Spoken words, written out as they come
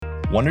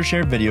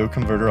Wondershare Video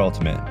Converter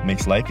Ultimate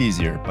makes life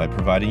easier by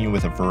providing you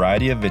with a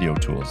variety of video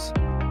tools.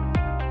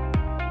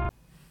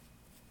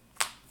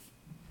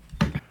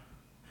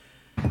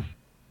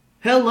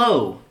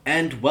 Hello,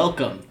 and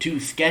welcome to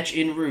Sketch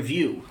in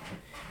Review,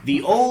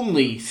 the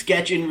only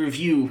Sketch in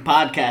Review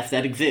podcast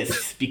that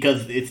exists,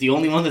 because it's the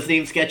only one that's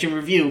named Sketch in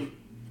Review.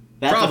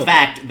 That's Probably. a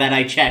fact that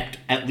I checked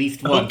at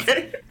least once.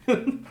 Okay.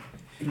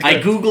 I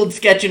googled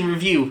Sketch in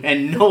Review,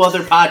 and no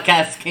other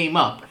podcasts came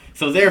up,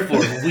 so therefore,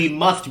 we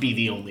must be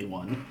the only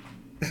one.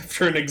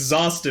 For an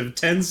exhaustive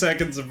 10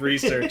 seconds of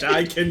research,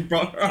 I can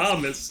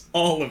promise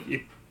all of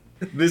you,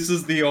 this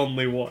is the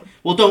only one.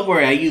 Well, don't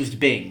worry, I used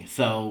Bing,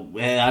 so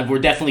we're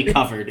definitely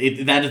covered.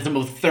 That is the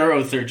most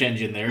thorough search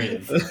engine there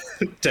is.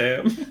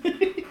 Damn.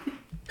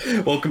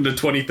 Welcome to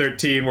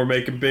 2013, we're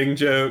making Bing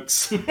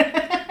jokes.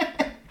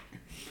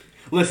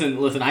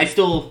 Listen, I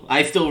still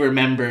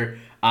remember,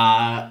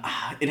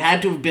 it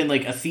had to have been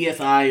like a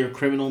CSI or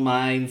Criminal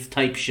Minds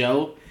type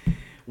show,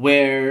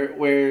 where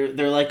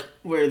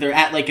they're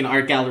at like an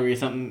art gallery or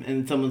something,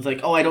 and someone's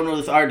like, oh, I don't know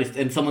this artist,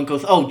 and someone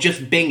goes, oh,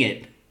 just Bing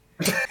it.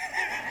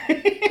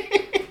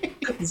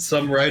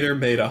 Some writer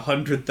made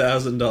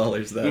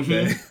 $100,000 that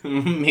day.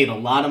 Made a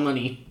lot of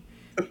money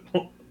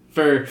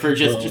for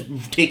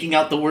just taking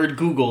out the word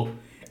Google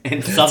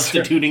and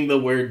substituting the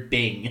word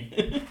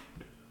Bing.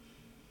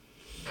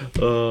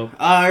 All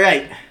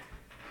right,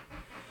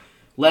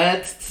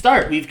 let's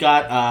start. We've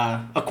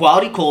got a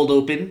quality cold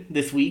open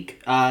this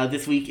week.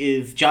 This week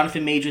is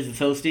Jonathan Majors is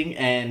hosting,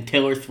 and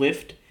Taylor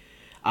Swift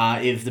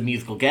is the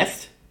musical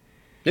guest.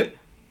 Yep.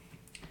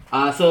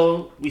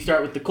 So we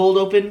start with the cold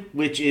open,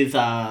 which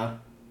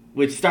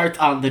starts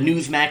on the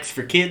Newsmax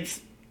for Kids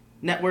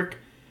network.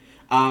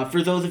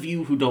 For those of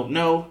you who don't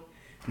know,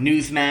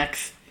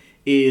 Newsmax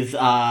is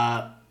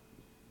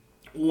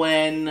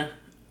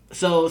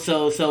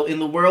So in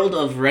the world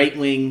of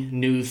right-wing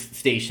news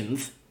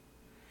stations,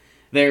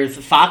 there's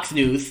Fox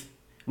News,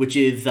 which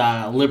is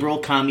liberal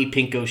commie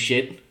pinko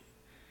shit.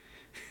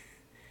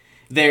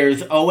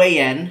 There's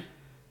OAN,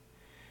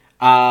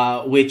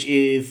 which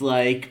is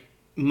like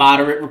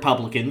moderate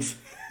Republicans.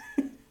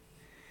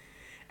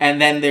 And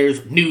then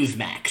there's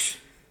Newsmax,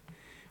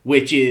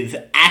 which is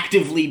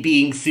actively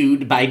being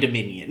sued by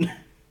Dominion.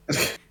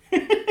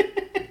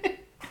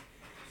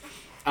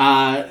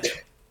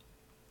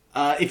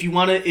 If you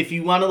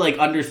wanna like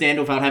understand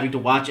without having to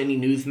watch any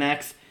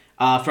Newsmax,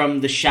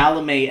 from the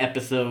Chalamet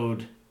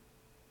episode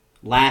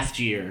last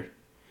year,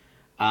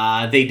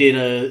 they did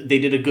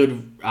a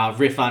good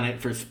riff on it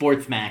for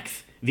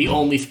Sportsmax, the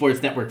only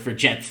sports network for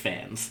Jets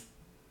fans.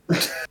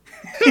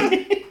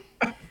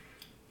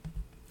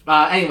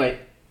 Anyway,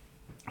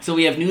 so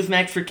we have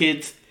Newsmax for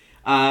Kids,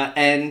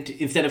 and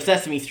instead of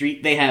Sesame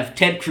Street, they have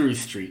Ted Cruz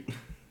Street.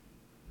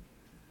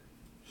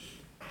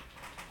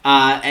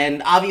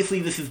 And obviously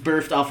this is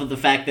birthed off of the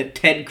fact that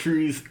Ted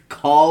Cruz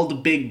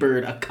called Big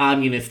Bird a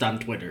communist on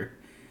Twitter.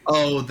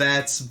 Oh,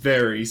 that's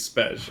very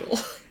special.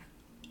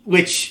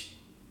 Which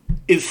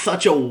is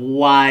such a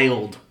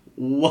wild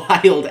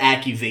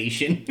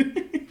accusation.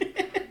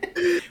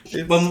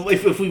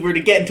 If we were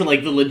to get into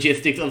like the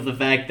logistics of the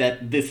fact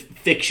that this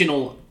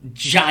fictional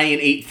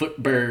giant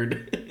 8-foot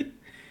bird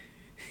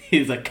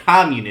is a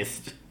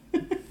communist.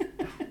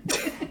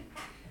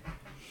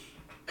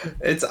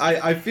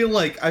 I feel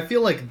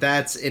like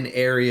that's an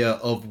area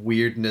of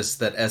weirdness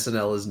that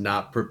SNL is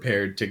not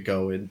prepared to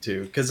go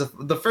into, because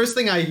the first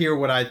thing I hear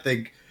when I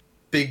think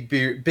Big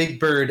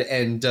Bird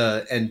and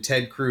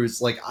Ted Cruz,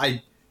 like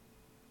I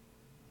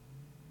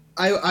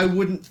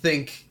wouldn't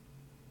think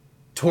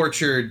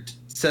tortured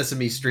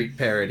Sesame Street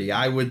parody.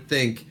 I would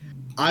think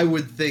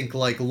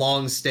like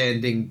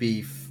long-standing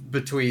beef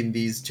between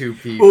these two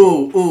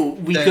people.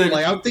 We could.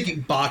 Like, I'm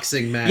thinking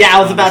boxing match. Yeah,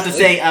 I was about to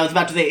say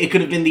it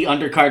could have been the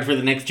undercard for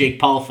the next Jake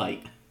Paul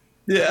fight.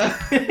 Yeah.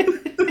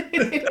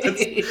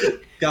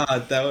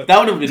 God, that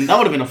would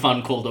have been a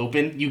fun cold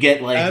open. You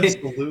get like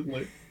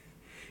absolutely.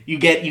 You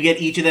get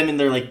each of them in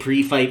their like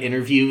pre-fight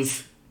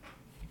interviews.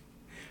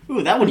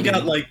 Ooh, that would have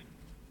been like.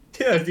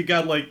 Yeah, if you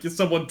got like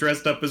someone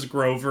dressed up as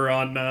Grover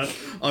on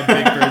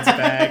Big Bird's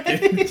back,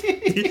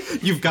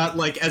 you've got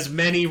like as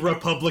many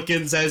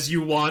Republicans as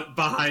you want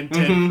behind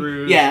Ted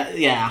Cruz.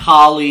 Yeah,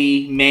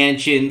 Holly,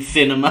 Mansion,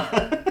 Cinema.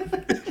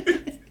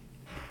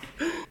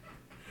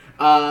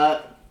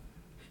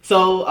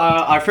 So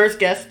our first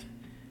guest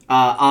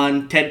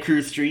on Ted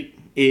Cruz Street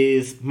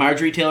is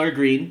Marjorie Taylor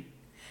Greene,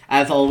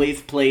 as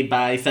always played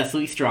by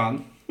Cecily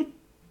Strong.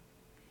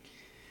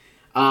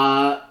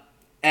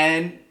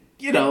 And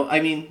you know, I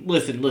mean,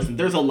 listen,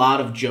 there's a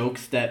lot of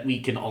jokes that we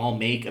can all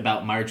make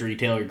about Marjorie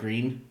Taylor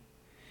Greene.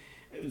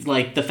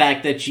 Like the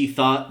fact that she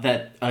thought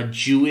that a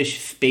Jewish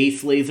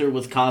space laser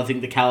was causing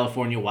the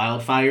California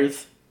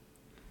wildfires.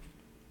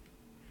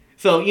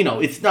 So, you know,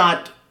 it's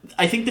not...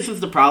 I think this is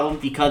the problem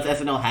because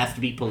SNL has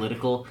to be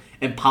political,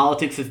 and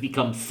politics has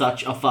become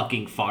such a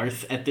fucking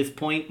farce at this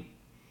point.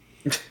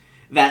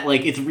 That,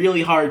 like, it's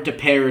really hard to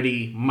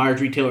parody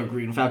Marjorie Taylor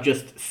Greene without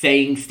just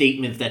saying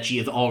statements that she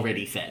has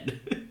already said.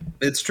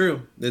 It's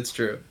true. It's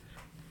true.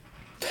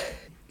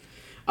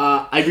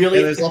 I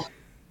really...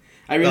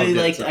 I really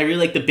good, liked. so- I really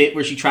like the bit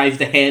where she tries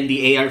to hand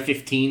the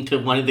AR-15 to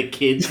one of the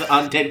kids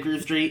on Ted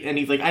Cruz Street, and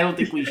he's like, "I don't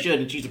think we should,"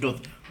 and she just goes,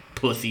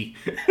 "Pussy."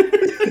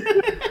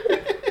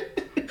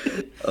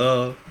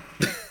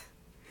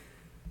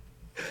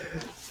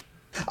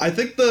 I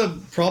think the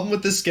problem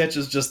with this sketch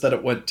is just that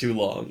it went too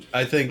long.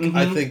 I think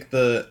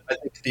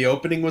the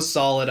opening was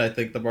solid. I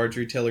think the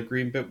Marjorie Taylor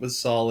Greene bit was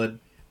solid.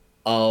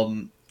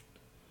 I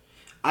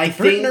Bert and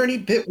think. Ernie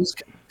bit was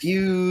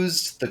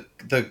confused.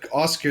 The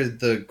Oscar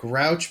the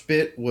Grouch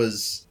bit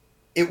was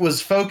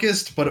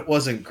focused, but it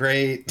wasn't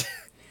great.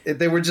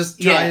 They were just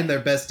trying their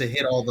best to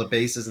hit all the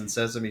bases in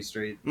Sesame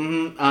Street.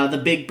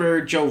 The Big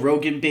Bird Joe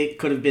Rogan bit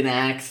could have been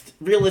axed.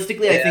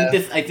 Realistically, Yeah.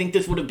 I think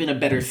this would have been a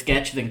better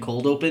sketch than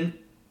Cold Open.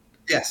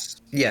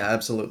 Yes. Yeah,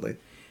 absolutely.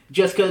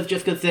 Just cause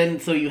then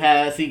you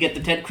get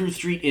the Ted Cruz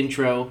Street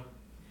intro.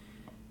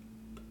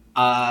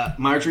 You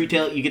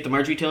get the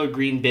Marjorie Taylor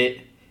Greene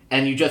bit,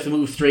 and you just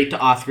move straight to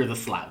Oscar the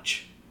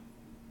Slouch.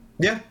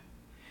 Yeah.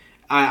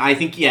 I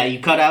think you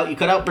cut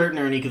out Bert and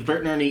Ernie, because Bert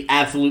and Ernie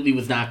absolutely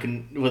was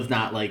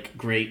not like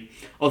great.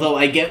 Although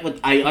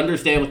I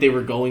understand what they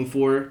were going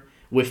for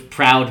with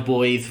Proud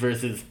Boys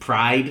versus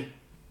Pride.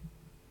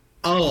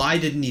 Oh, I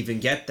didn't even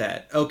get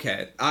that.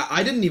 Okay.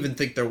 I didn't even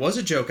think there was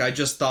a joke. I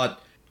just thought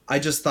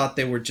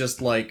they were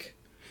just like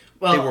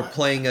they were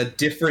playing a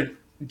different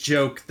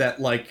joke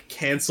that like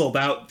canceled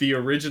out the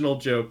original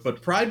joke,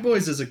 but Pride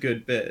Boys is a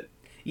good bit.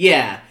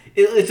 Yeah,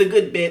 it's a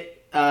good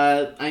bit.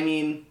 I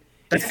mean,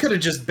 that could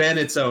have just been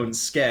its own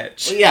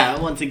sketch. Yeah,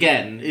 once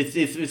again,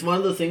 it's one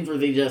of those things where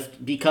they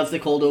just, because the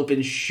Cold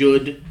Open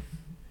should,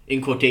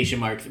 in quotation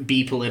marks,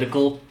 be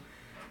political,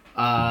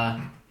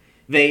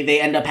 they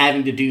end up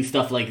having to do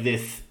stuff like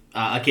this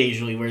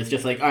occasionally, where it's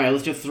just like, alright,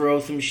 let's just throw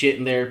some shit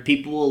in there,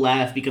 people will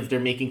laugh because they're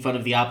making fun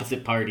of the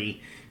opposite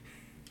party.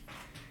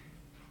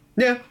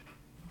 Yeah.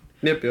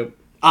 Yep.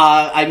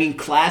 I mean,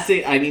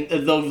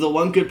 the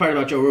one good part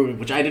about Joe Rogan,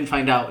 which I didn't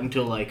find out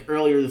until, like,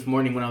 earlier this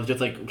morning when I was just,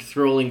 like,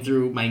 scrolling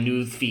through my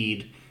news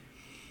feed,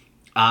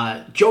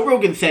 Joe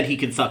Rogan said he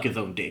could suck his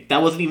own dick.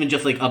 That wasn't even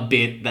just, like, a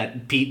bit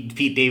that Pete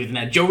Davidson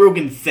had. Joe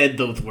Rogan said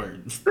those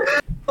words.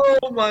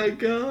 Oh my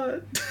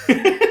god.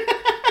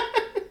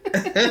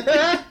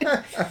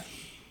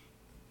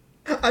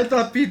 I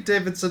thought Pete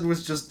Davidson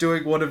was just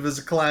doing one of his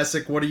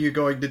classic "What are you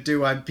going to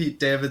do? I'm Pete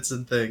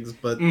Davidson" things,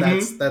 but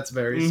that's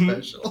very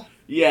special.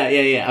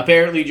 Yeah.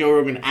 Apparently Joe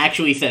Rogan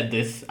actually said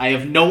this. I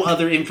have no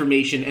other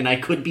information, and I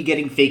could be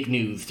getting fake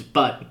news,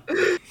 but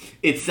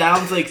it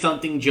sounds like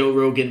something Joe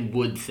Rogan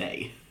would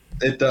say.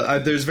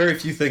 There's very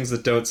few things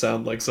that don't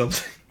sound like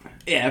something.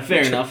 Yeah,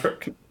 fair enough.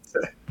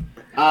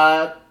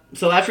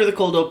 So after the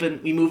Cold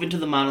Open, we move into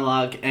the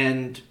monologue,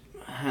 and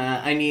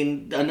I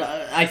mean,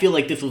 I feel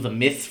like this was a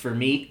miss for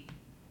me.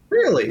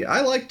 Really?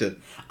 I liked it.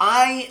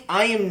 I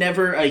am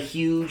never a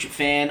huge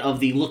fan of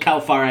the "look how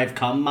far I've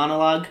come"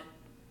 monologue.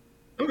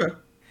 Okay.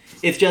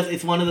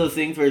 It's one of those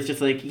things where it's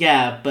just like,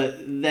 yeah, but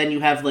then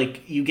you have,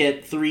 like, you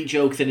get 3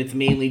 jokes and it's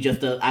mainly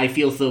just I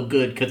feel so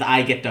good because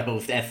I get to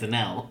host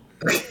SNL.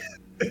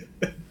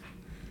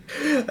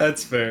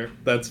 That's fair.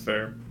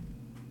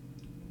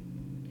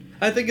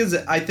 I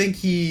think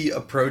he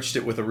approached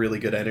it with a really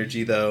good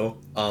energy, though.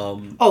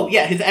 Oh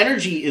yeah, his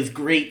energy is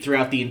great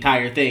throughout the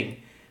entire thing.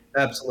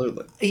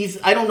 Absolutely.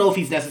 I don't know if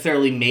he's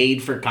necessarily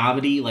made for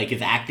comedy, like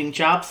his acting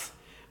chops,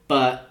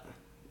 but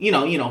you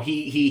know,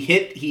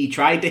 he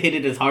tried to hit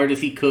it as hard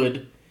as he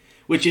could,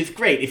 which is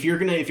great. If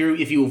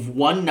you have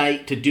one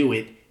night to do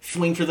it,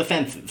 swing for the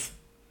fences.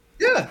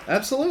 Yeah,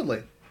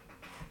 absolutely.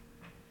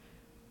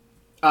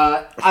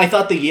 I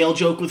thought the Yale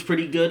joke was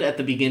pretty good at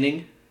the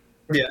beginning.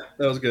 Yeah,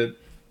 that was good.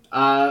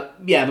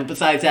 Yeah, but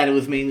besides that, it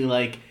was mainly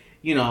like,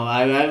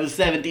 I was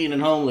 17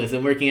 and homeless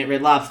and working at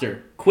Red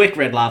Lobster. Quick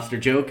Red Lobster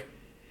joke.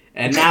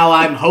 And now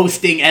I'm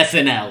hosting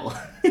SNL.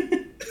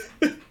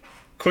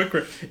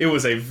 It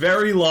was a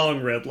very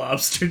long Red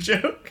Lobster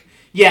joke.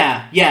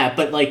 Yeah,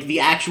 but like the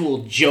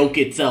actual joke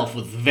itself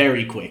was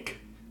very quick.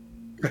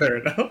 Fair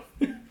enough.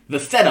 The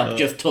setup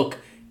just took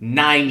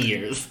 9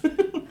 years.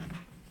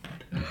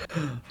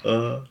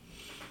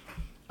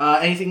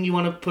 Anything you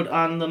want to put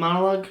on the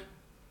monologue?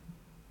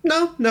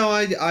 No,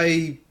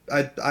 I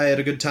had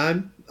a good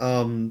time.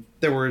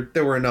 There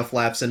were enough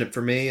laughs in it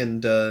for me,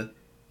 and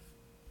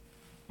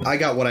I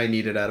got what I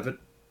needed out of it.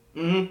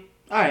 Mm-hmm.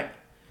 All right.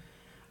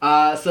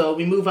 So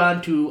we move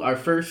on to our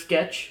first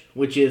sketch,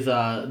 which is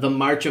the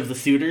March of the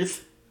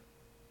Suitors.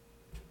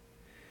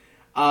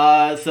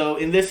 So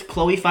in this,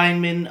 Chloe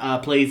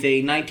Fineman plays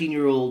a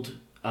 19-year-old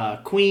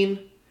queen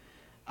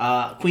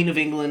of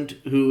England,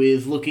 who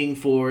is looking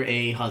for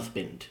a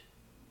husband.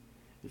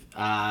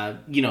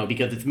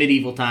 Because it's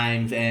medieval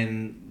times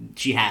and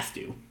she has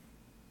to.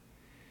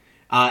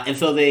 And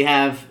so they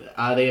have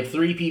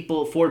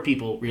 4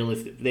 people,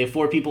 realistic. They have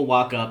 4 people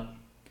walk up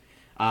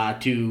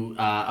to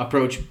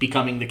approach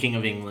becoming the King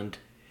of England.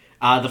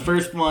 The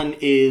first one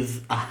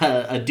is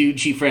a dude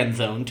she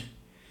friend-zoned,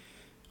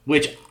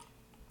 which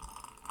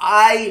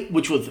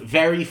was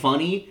very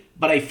funny,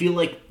 but I feel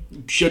like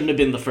shouldn't have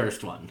been the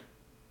first one.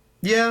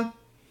 Yeah,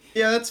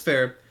 that's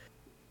fair.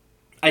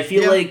 I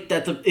feel like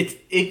that's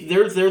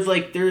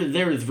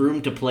there's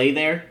room to play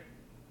there,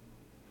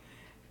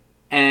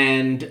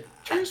 and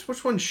curious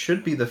which one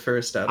should be the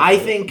first out of I all.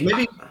 think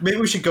maybe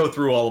we should go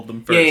through all of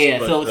them first. Yeah.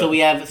 But, So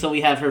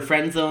we have her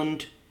friend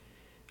zoned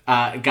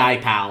guy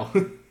pal.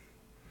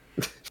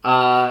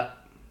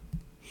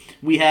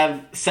 We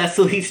have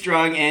Cecily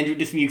Strong, Andrew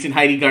Dismukes, and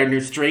Heidi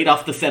Gardner straight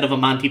off the set of a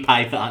Monty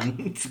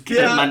Python.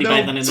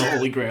 Python and the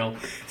Holy Grail.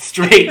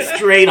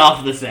 Straight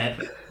off the set.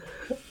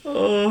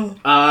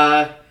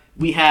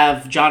 We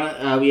have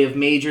we have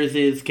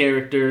Majors'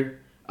 character,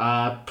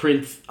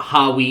 Prince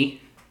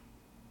Howie.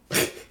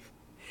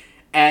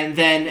 And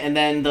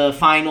then the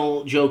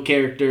final joke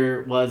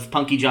character was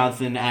Punky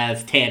Johnson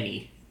as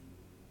Tammy.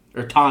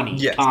 Or Tawny.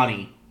 Yes.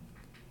 Tawny.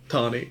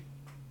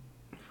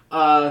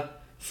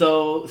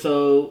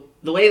 So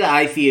the way that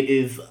I see it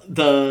is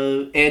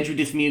the Andrew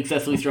Dismuke,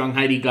 Cecily Strong,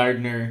 Heidi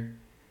Gardner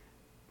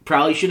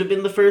probably should have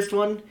been the first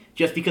one,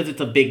 just because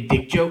it's a big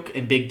dick joke,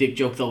 and big dick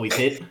jokes always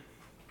hit.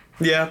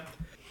 Yeah.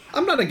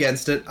 I'm not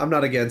against it.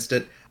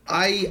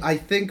 I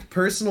think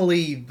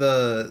personally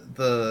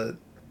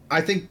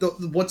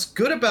what's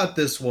good about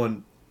this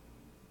one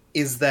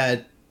is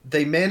that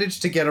they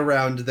managed to get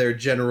around their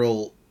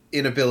general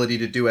inability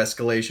to do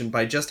escalation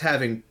by just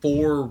having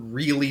 4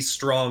 really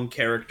strong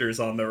characters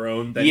on their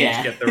own that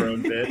each get their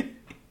own bit.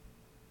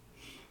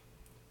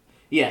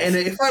 Yeah. And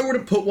if I were to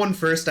put one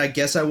first, I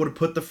guess I would have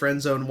put the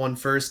friend zone one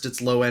first.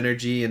 It's low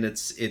energy and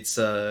it's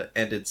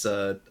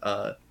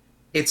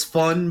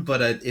fun,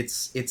 but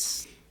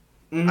it's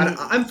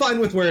I'm fine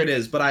with where it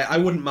is, but I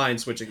wouldn't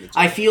mind switching it.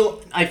 I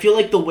feel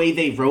like the way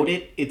they wrote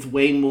it, it's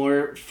way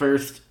more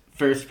first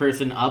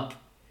person up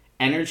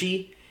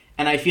energy.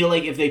 And I feel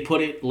like if they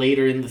put it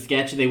later in the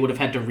sketch, they would have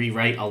had to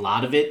rewrite a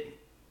lot of it.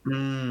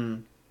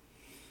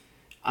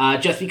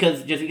 Just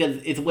because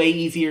it's way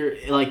easier,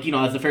 like, you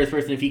know, as the first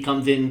person, if he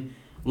comes in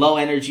low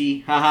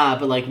energy, haha,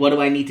 but like, what do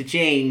I need to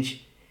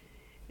change?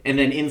 And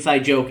then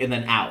inside joke, and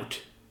then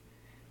out.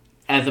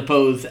 As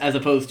opposed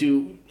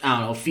to, I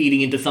don't know,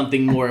 feeding into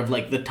something more of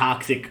like the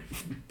toxic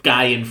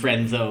guy in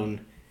friend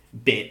zone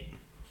bit.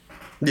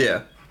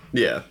 Yeah.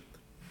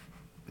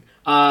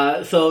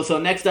 So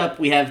next up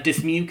we have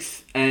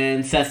Dismukes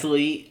and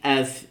Cecily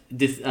as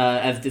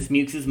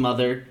Dismukes'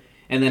 mother,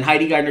 and then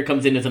Heidi Gardner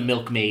comes in as a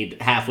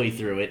milkmaid halfway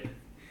through it.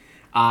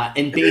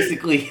 And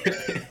basically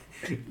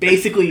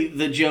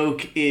the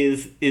joke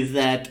is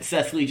that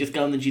Cecily just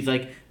comes and she's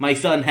like, "My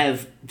son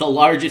has the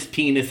largest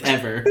penis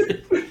ever.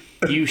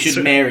 You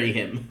should marry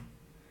him."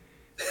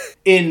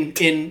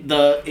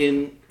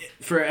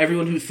 For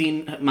everyone who's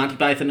seen Monty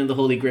Python and the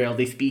Holy Grail,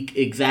 they speak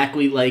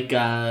exactly like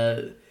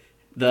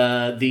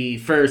the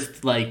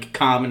first like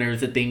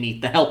commoners that they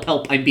meet. The help,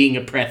 I'm being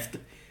oppressed.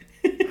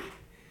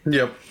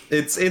 Yep.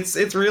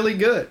 It's really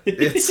good.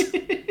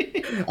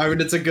 I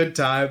mean, it's a good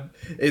time.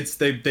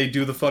 They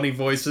do the funny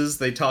voices.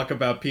 They talk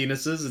about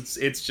penises.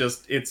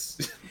 It's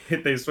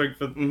they swing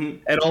for,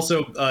 and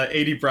also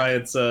A.D.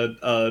 Bryant's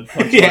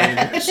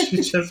punchline. She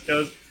just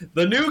goes,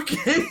 "The new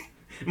king."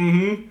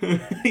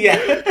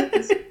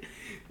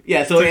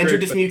 Yeah. So Andrew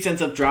Dismukes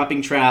ends up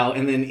dropping Trow,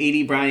 and then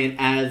A.D. Bryant,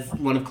 as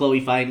one of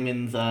Chloe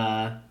Feynman's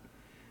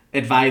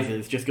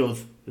advisors, just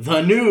goes,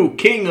 "The new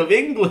king of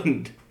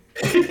England."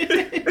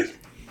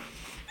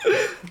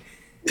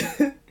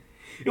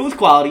 It was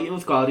quality.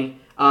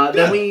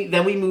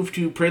 Then we move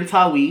to Prince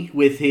Howie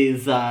with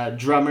his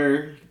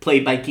drummer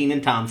played by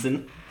Kenan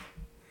Thompson.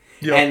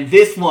 Yep. And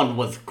this one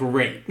was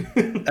great.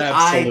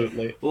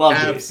 Absolutely. I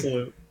loved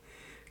it.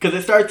 Because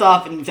it starts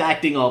off and he's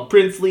acting all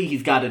princely.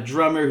 He's got a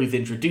drummer who's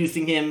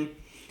introducing him.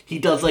 He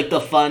does the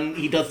fun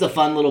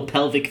little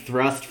pelvic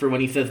thrust for when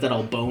he says that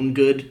I'll bone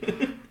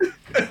good.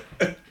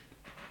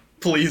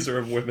 Pleaser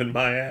of women,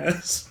 my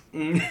ass.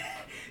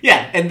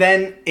 Yeah, and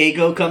then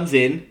Ego comes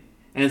in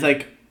and it's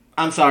like,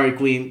 "I'm sorry,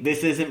 Queen.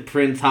 This isn't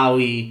Prince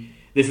Howie.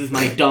 This is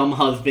my dumb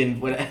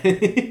husband."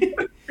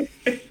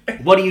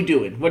 What are you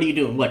doing? What,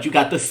 you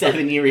got the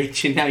 7-year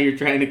itch and now you're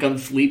trying to come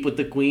sleep with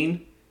the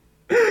Queen?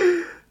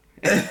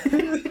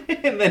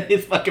 And then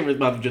his fucking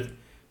response is just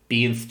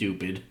being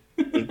stupid.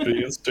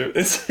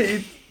 It's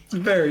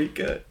very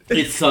good.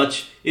 It's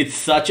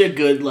such a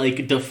good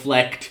like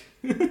deflect,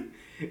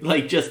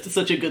 like just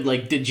such a good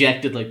like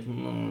dejected like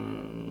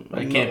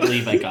I can't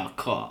believe I got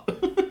caught.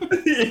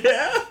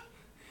 Yeah.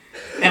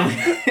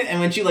 And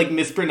when she like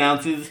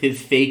mispronounces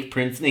his fake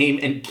Prince name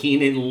and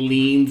Kenan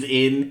leans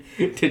in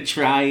to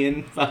try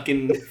and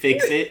fucking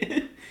fix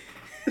it,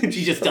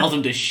 she just tells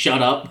him to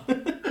shut up.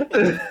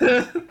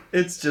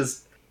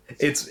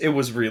 It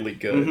was really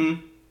good.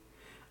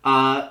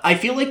 I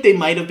feel like they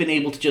might have been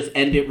able to just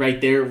end it right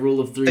there. Rule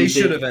of 3. They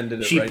should have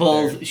ended it. She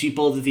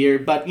pulls his ear,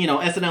 but you know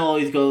SNL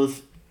always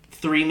goes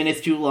 3 minutes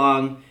too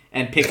long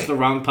and picks the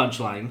wrong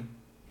punchline.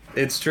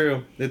 It's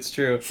true.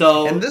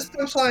 So, and this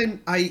punchline,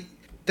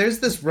 there's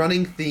this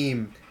running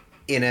theme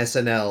in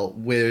SNL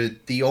where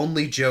the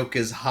only joke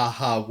is,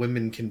 "haha,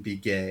 women can be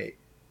gay."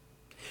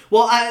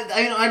 Well,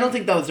 I don't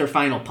think that was their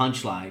final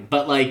punchline,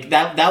 but like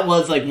that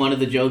was like one of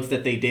the jokes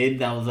that they did.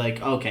 That was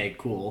like, okay,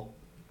 cool.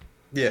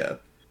 Yeah.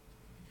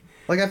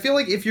 Like, I feel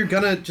like if you're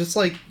gonna just,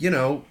 like,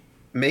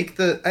 make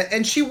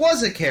and she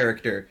was a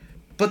character,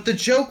 but the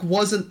joke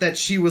wasn't that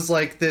she was,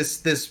 like,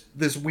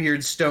 this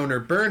weird stoner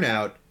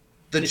burnout.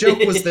 The joke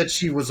was that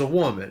she was a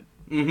woman.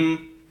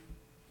 Mm-hmm.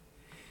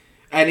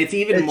 And it's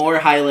even more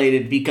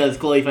highlighted because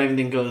Chloe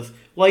Fiventon goes,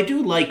 well, I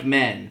do like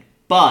men,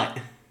 but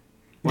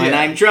when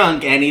I'm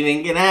drunk,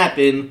 anything can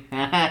happen.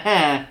 Ha ha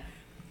ha.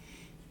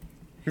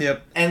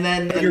 Yep.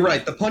 And you're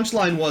right, the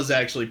punchline was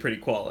actually pretty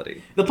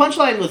quality. The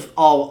punchline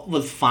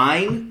was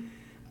fine.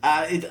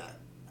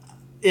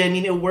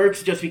 It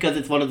works just because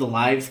it's one of the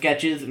live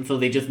sketches, and so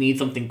they just need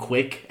something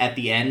quick at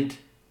the end.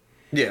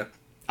 Yeah.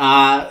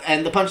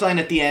 And the punchline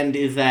at the end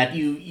is that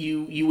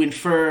you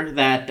infer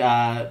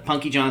that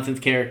Punky Johnson's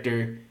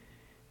character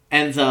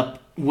ends up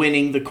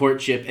winning the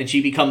courtship, and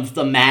she becomes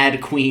the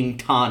Mad Queen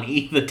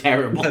Tawny, the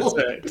Terrible. That's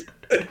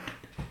right.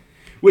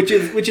 which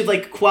is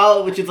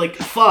like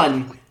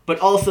fun, but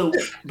also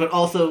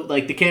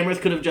like the cameras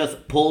could have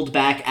just pulled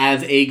back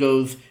as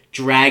Aego's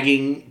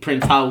dragging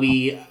Prince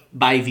Hawi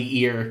by the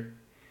ear,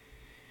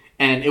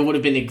 and it would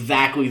have been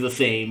exactly the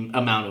same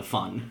amount of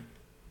fun.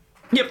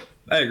 Yep,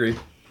 I agree.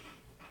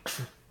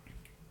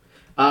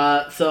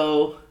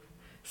 So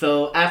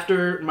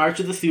after March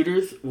of the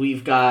Suitors,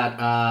 we've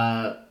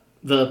got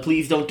the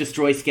Please Don't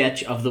Destroy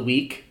sketch of the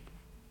week,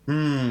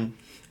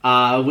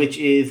 which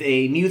is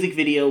a music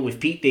video with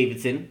Pete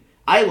Davidson.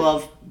 I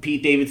love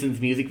Pete Davidson's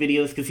music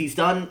videos because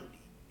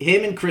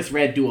him and Chris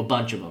Redd do a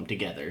bunch of them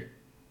together.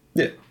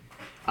 Yeah.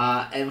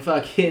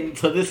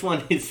 So this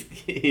one is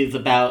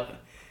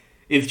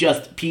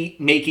just Pete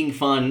making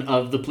fun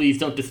of the Please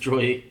Don't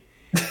Destroy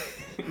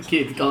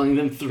kids, calling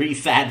them 3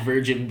 sad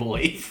virgin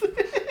boys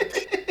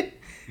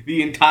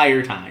the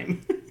entire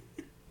time.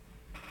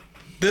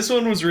 This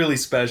one was really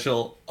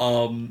special.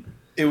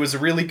 It was a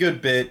really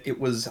good bit.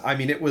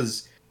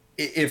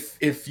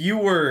 If you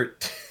were,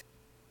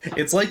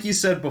 it's like you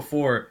said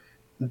before,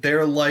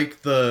 they're like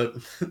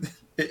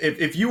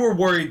if you were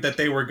worried that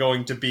they were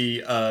going to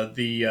be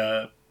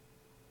the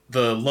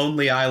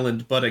Lonely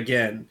Island, but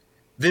again,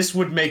 this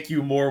would make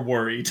you more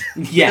worried.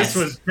 Yes.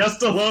 This was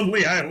just a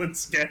Lonely Island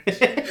sketch.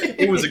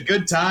 It was a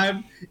good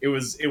time. It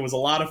was a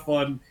lot of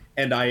fun,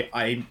 and I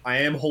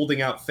am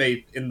holding out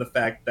faith in the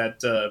fact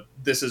that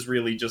this is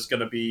really just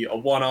going to be a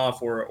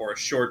one-off or a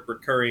short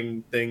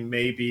recurring thing,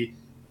 maybe,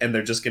 and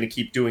they're just going to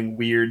keep doing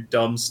weird,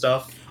 dumb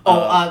stuff.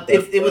 They're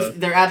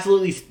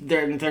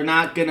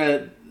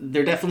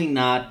definitely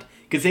not.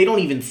 Because they don't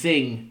even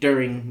sing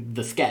during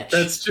the sketch.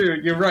 That's true.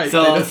 You're right.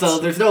 So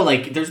there's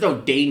no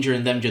danger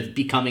in them just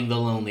becoming the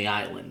Lonely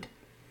Island.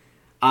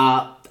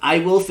 I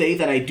will say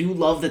that I do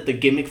love that the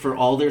gimmick for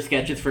all their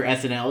sketches for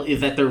SNL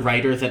is that they're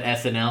writers at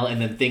SNL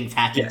and then things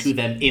happen to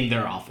them in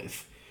their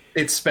office.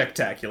 It's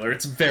spectacular.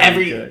 It's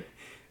very good.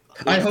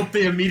 I hope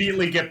they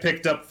immediately get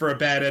picked up for a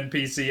bad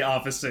NPC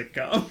office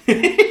sitcom.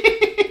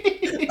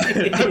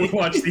 I would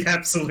watch the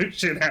absolute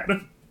shit out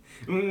of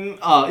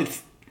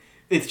it.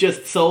 It's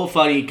just so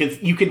funny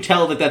because you can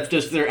tell that that's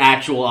just their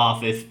actual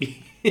office,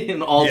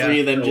 and all three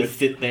of them just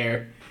sit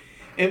there.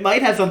 It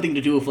might have something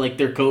to do with like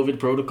their COVID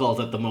protocols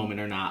at the moment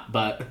or not,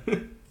 but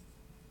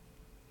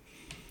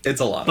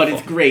it's a lot. But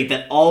it's great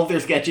that all of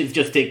their sketches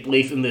just take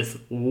place in this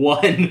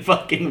one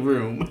fucking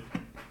room.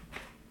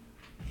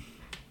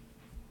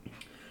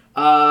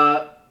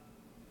 The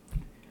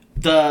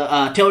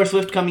Taylor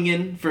Swift coming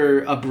in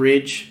for a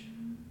bridge.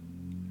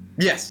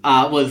 Yes.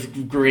 Was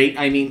great.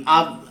 I mean,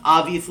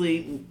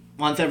 obviously,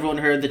 once everyone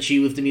heard that she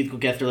was the musical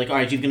guest, they're like,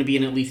 alright, she's going to be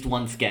in at least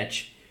one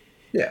sketch.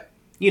 Yeah.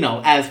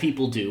 As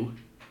people do.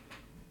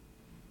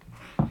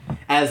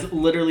 As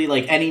literally,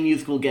 like, any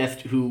musical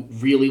guest who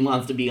really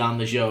wants to be on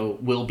the show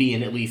will be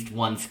in at least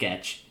one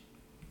sketch.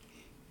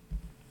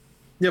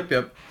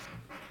 Yep.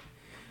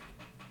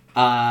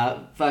 I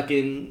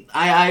don't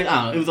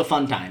know, it was a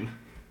fun time.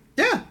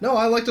 Yeah, no,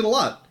 I liked it a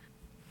lot.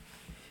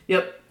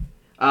 Yep.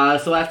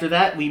 So after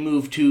that, we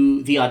move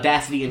to the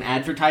Audacity and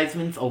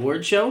Advertisements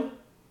award show.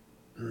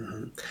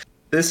 Mm-hmm.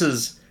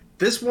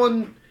 This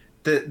one,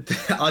 the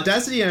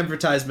Audacity and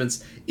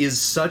Advertisements is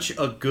such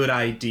a good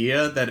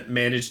idea that it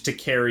managed to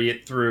carry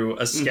it through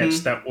a sketch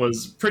that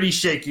was pretty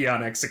shaky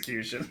on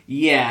execution.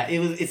 Yeah,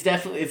 it's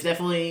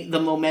definitely the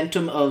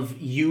momentum of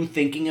you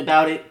thinking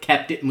about it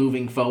kept it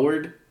moving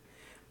forward,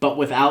 but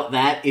without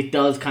that, it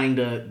does kind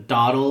of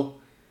dawdle.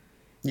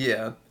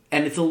 Yeah.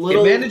 And it's a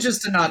little... It manages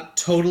to not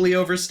totally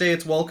overstay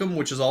its welcome,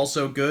 which is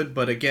also good.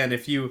 But again,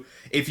 if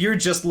you're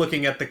just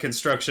looking at the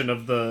construction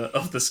of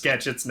the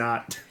sketch, it's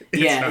not.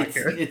 Not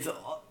good.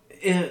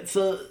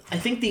 I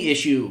think the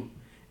issue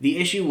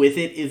with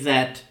it is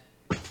that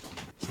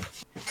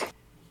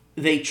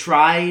they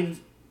tried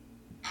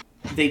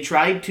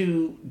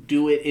to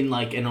do it in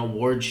like an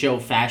award show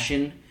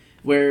fashion,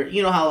 where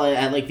you know how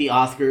at like the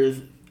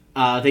Oscars,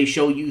 they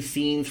show you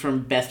scenes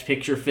from Best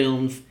Picture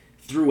films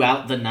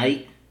throughout the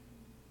night.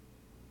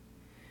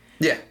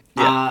 Yeah.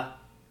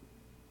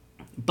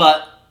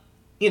 But,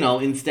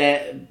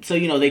 instead... So,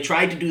 they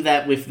tried to do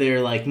that with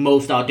their, like,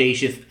 most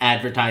audacious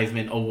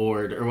advertisement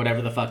award, or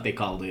whatever the fuck they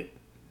called it.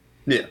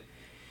 Yeah.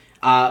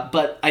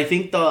 But I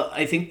think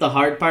the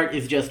hard part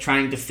is just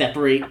trying to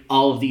separate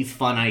all of these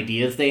fun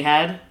ideas they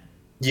had.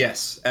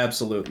 Yes,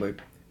 absolutely.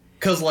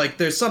 Because, like,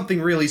 there's something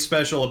really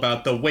special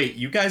about the, wait,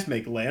 you guys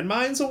make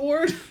landmines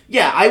award?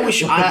 Yeah, I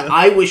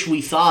wish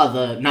we saw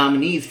the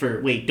nominees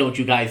for Wait, Don't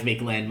You Guys Make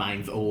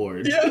Landmines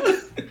award. Yeah.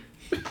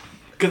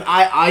 Because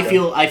I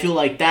feel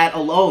like that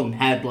alone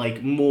had,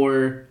 like,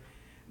 more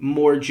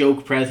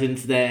joke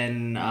presence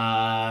than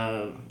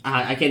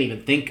I can't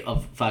even think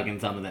of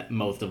fucking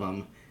most of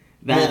them.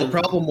 Well, the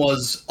problem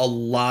was a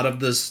lot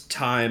of this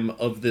time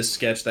of this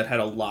sketch that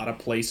had a lot of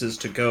places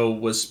to go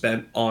was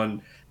spent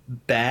on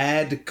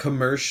bad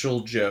commercial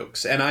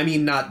jokes. And I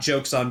mean not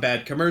jokes on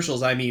bad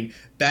commercials, I mean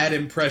bad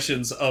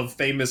impressions of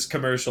famous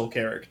commercial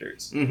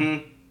characters.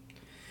 Mm-hmm.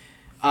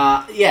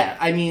 Yeah,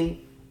 I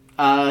mean,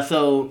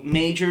 so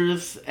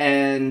Majors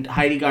and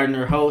Heidi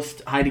Gardner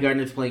host. Heidi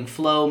Gardner's playing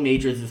Flo,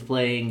 Majors is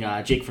playing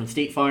Jake from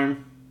State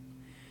Farm,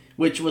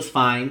 which was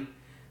fine.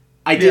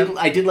 I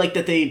did like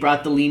that they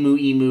brought the Limu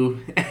Emu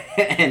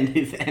and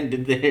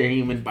their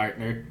human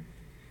partner.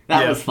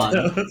 That was fun.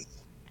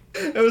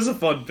 It was a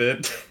fun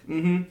bit.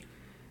 Mm-hmm.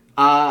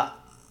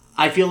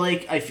 I feel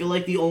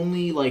like the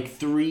only like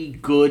 3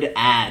 good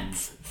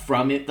ads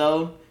from it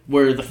though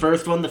were the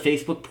first one, the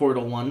Facebook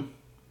portal one.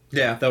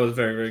 Yeah, that was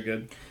very, very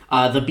good.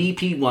 The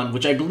BP one,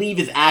 which I believe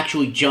is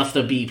actually just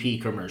a BP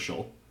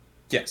commercial.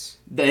 Yes.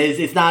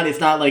 It's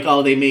not like,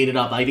 oh, they made it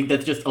up. I think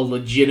that's just a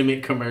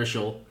legitimate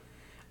commercial.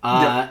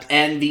 Yep.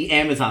 And the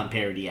Amazon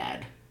parody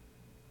ad.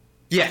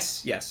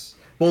 Yes.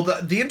 Well,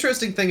 the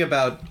interesting thing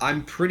about,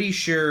 I'm pretty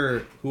sure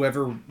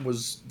whoever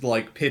was,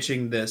 like,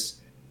 pitching this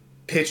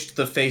pitched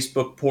the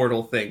Facebook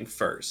portal thing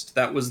first.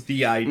 That was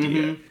the idea.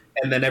 Mm-hmm.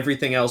 And then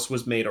everything else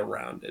was made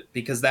around it.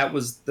 Because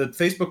the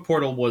Facebook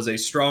portal was a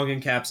strong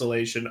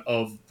encapsulation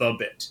of the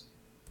bit.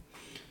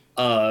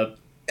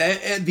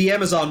 And the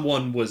Amazon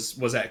one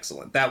was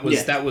excellent. That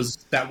was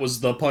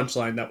the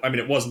punchline.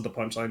 It wasn't the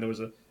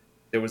punchline.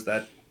 There was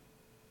that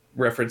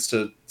reference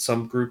to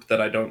some group that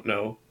I don't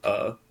know.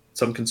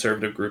 Some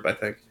conservative group, I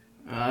think.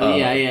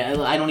 Yeah.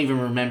 I don't even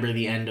remember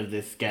the end of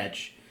this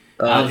sketch.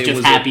 I was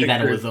just happy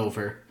that it was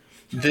over.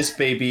 This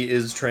baby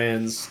is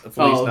trans.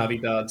 Feliz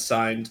Navidad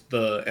signed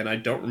and I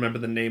don't remember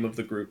the name of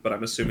the group, but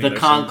I'm assuming the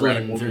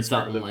Conklins or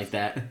something like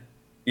that.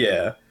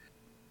 Yeah,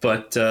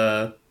 but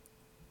yeah,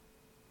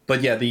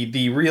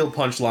 the real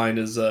punchline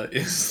is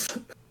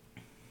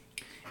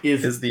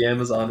the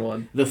Amazon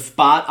one, the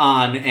spot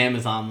on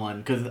Amazon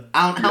one. Because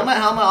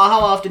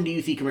how often do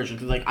you see commercials?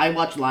 Because like I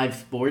watch live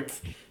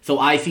sports, so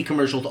I see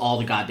commercials all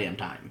the goddamn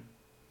time.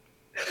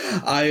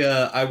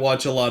 I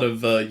watch a lot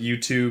of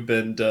YouTube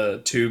and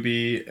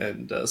Tubi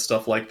and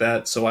stuff like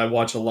that. So I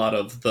watch a lot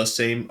of the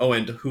same. Oh,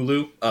 and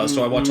Hulu.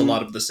 So I watch a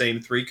lot of the same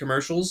 3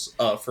 commercials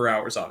for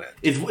hours on end.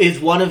 Is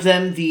one of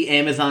them the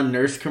Amazon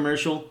nurse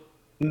commercial?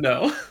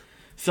 No.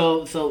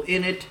 So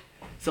it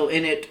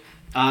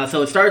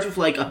starts with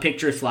like a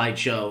picture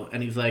slideshow,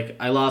 and he's like,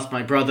 "I lost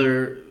my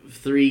brother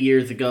 3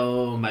 years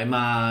ago, my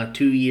ma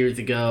 2 years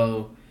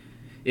ago.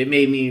 It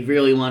made me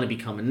really want to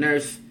become a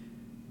nurse."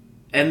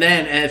 And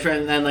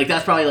then like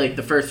that's probably like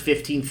the first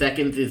 15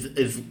 seconds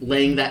is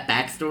laying that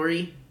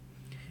backstory,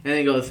 and then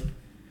he goes,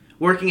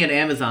 "Working at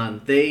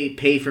Amazon, they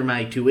pay for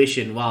my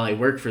tuition while I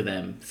work for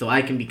them, so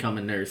I can become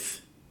a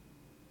nurse."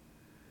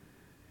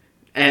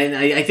 And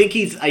I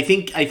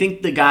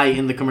think the guy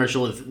in the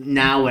commercial is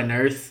now a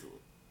nurse,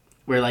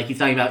 where like he's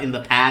talking about in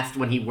the past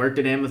when he worked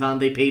at Amazon,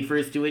 they paid for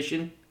his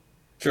tuition.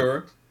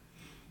 Sure.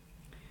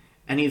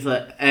 And he's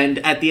like, and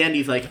at the end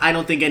he's like, "I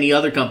don't think any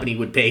other company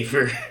would pay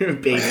for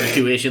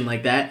tuition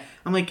like that."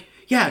 I'm like,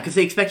 yeah, because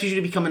they expected you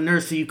to become a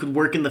nurse so you could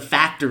work in the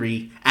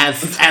factory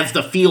as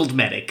the field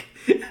medic.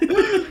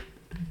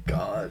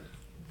 God.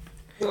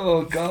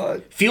 Oh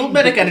God. Field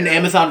medic at an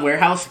Amazon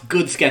warehouse,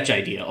 good sketch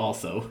idea.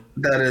 Also,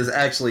 that is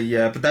actually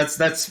but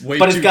that's way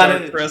too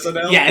dark for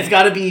SNL. Yeah, it's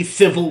got to be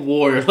Civil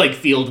War like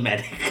field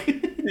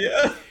medic.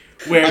 Yeah.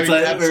 Where it's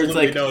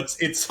like no,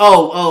 it's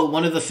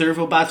one of the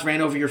servo bots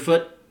ran over your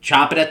foot.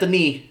 Chop it at the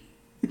knee.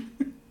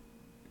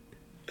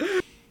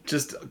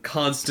 Just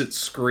constant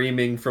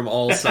screaming from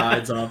all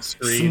sides off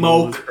screen.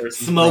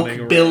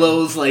 Smoke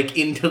billows like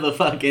into the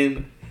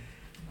fucking.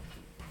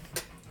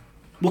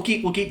 We'll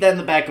keep that in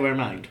the back of our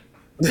mind.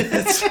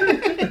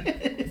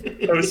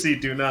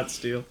 OC, do not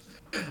steal.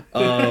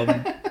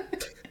 But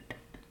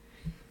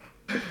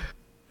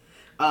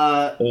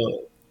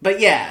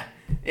yeah,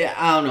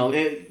 I don't know.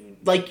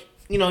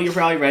 You're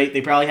probably right.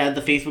 They probably had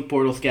the Facebook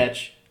portal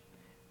sketch.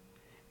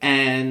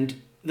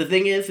 And the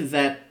thing is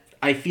that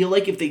I feel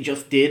like if they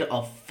just did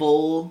a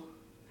full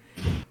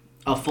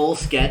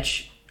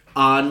sketch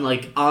on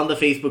the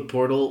Facebook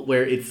portal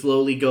where it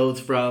slowly goes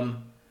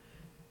from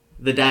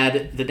the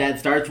dad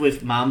starts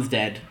with mom's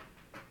dead,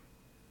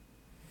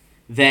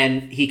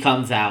 then he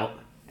comes out,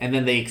 and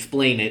then they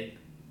explain it,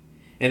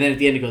 and then at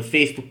the end it goes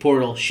Facebook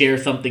portal, share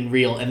something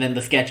real, and then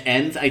the sketch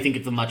ends. I think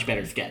it's a much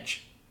better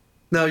sketch.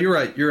 No, you're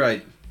right.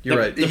 You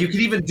could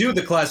even do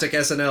the classic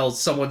SNL,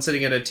 someone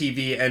sitting at a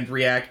TV and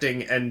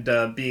reacting and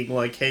being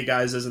like, "Hey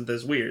guys, isn't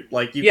this weird?"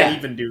 Like, you can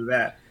even do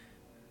that.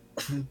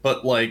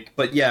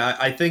 but yeah,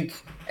 I think,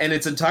 and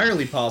it's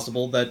entirely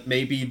possible that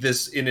maybe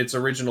this in its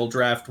original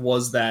draft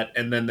was that,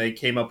 and then they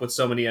came up with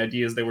so many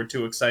ideas they were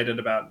too excited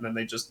about, and then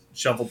they just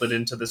shoveled it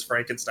into this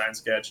Frankenstein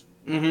sketch.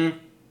 Mm-hmm.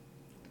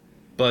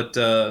 But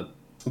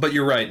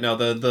you're right. No,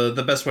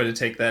 the best way to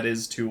take that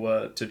is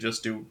to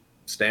just do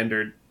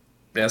standard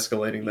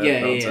escalating that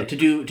nonsense.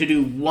 To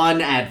do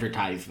one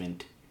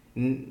advertisement.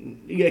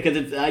 Yeah,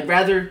 because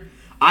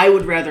I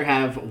would rather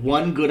have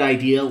one good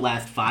idea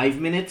last 5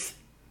 minutes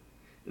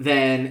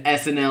than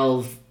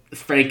SNL's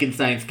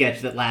Frankenstein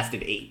sketch that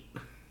lasted 8.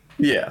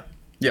 Yeah.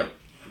 Yep.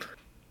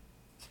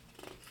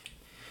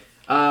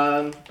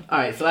 All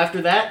right. So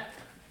after that,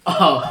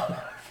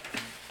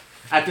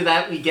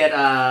 we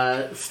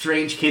get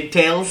Strange Kid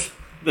Tales,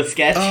 the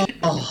sketch.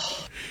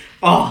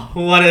 Oh,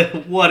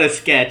 what a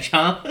sketch,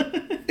 huh?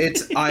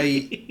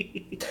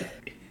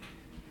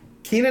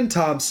 Kenan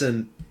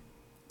Thompson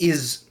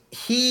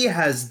he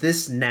has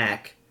this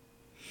knack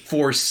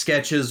for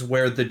sketches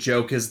where the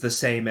joke is the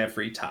same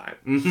every time.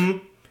 Mm-hmm.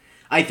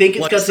 I think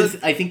it's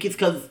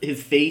because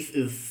his face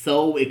is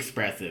so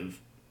expressive.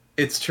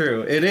 It's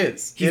true. It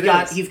is. He's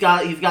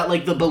got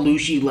like the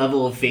Belushi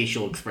level of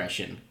facial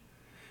expression.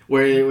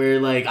 Where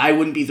like I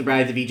wouldn't be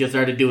surprised if he just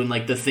started doing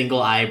like the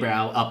single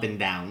eyebrow up and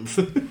downs.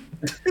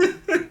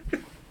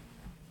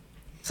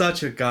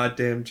 Such a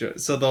goddamn joke.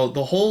 So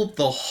the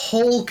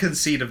whole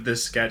conceit of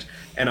this sketch,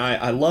 and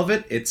I love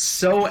it. It's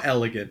so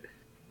elegant.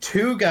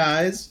 Two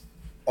guys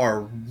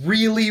are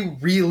really,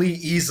 really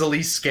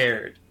easily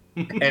scared,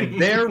 and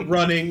they're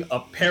running a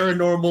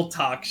paranormal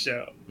talk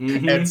show.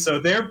 Mm-hmm. And so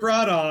they're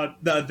brought on.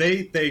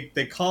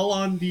 They call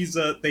on these.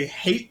 They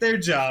hate their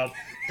job.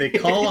 They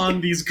call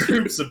on these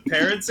groups of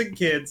parents and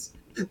kids.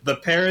 The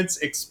parents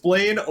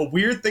explain a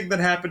weird thing that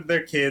happened to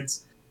their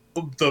kids.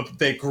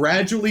 They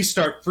gradually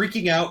start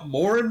freaking out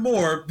more and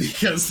more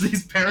because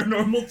these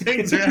paranormal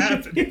things are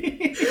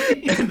happening.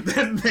 And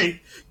then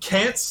they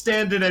can't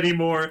stand it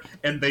anymore,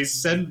 and they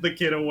send the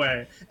kid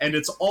away. And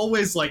it's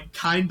always, like,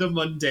 kind of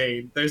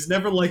mundane. There's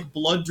never, like,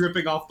 blood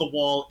dripping off the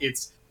wall.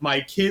 It's,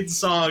 my kid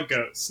saw a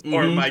ghost. Mm-hmm.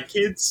 Or my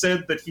kid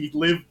said that he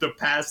lived a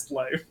past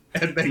life.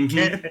 And they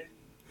can't...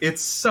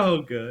 It's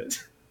so good.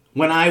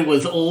 When I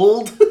was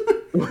old,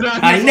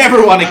 I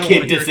never want a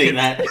kid to say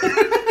that.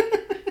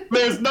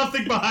 There's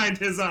nothing behind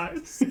his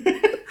eyes.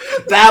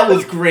 That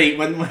was great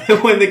when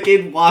the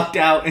kid walked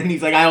out and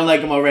he's like, I don't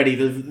like him already.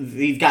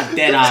 He's got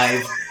dead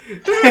eyes.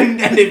 And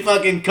it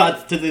fucking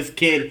cuts to this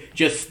kid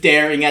just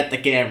staring at the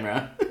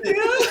camera.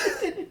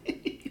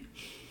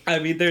 I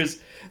mean,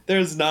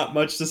 there's not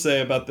much to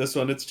say about this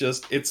one.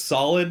 It's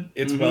solid.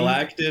 It's well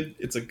acted.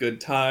 It's a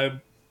good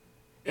time.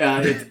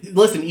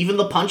 Listen, even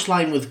the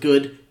punchline was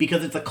good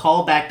because it's a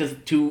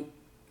callback to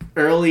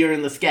earlier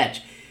in the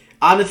sketch.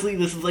 Honestly,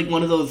 this is like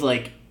one of those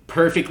like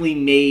perfectly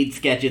made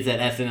sketches that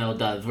SNL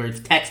does, where it's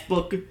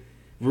textbook,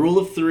 rule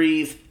of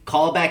threes,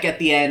 callback at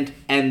the end,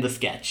 and the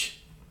sketch.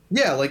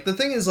 Yeah, like the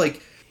thing is,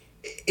 like,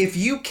 if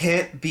you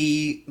can't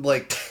be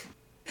like,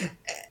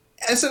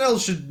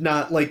 SNL should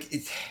not like.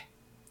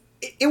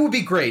 It would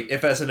be great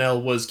if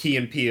SNL was Key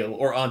and Peele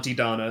or Auntie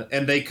Donna,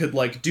 and they could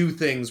like do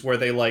things where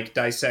they like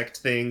dissect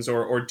things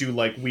or do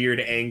like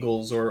weird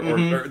angles or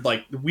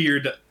like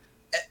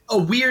a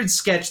weird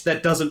sketch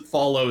that doesn't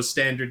follow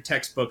standard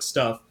textbook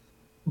stuff.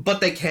 But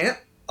they can't.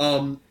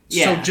 So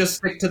just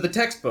stick to the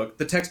textbook.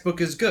 The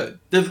textbook is good.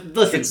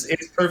 Listen,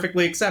 it's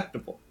perfectly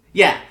acceptable.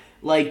 Yeah,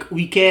 like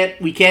we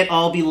can't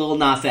all be Lil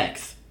Nas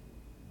X.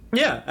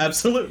 Yeah,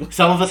 absolutely.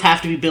 Some of us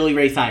have to be Billy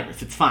Ray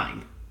Cyrus. It's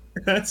fine.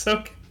 That's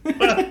okay. In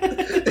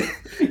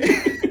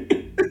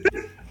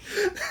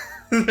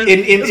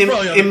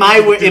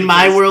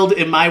my world,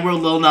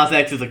 Lil Nas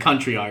X is a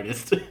country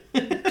artist.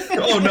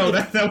 Oh no,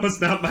 that was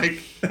not my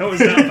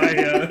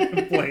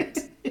complaint.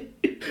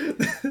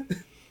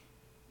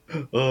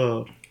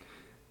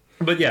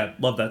 But yeah,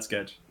 love that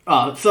sketch.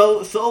 Oh,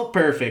 so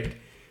perfect.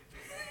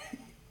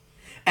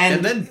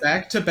 And then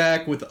back to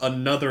back with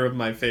another of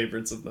my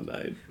favorites of the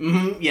night.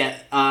 Mm-hmm,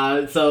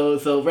 yeah.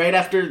 So right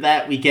after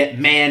that we get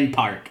Man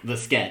Park, the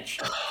sketch.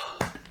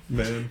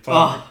 Man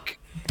Park.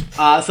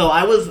 So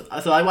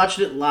I watched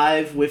it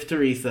live with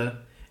Teresa,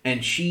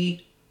 and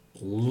she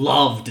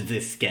loved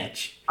this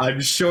sketch.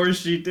 I'm sure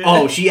she did.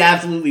 Oh, she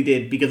absolutely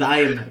did, because I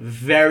am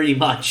very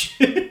much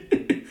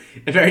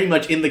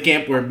in the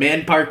camp where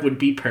Man Park would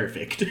be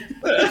perfect.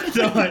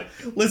 No,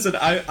 listen,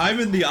 I'm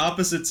in the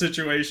opposite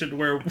situation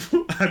where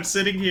I'm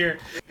sitting here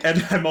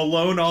and I'm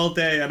alone all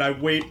day, and I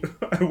wait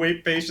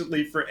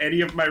patiently for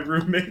any of my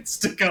roommates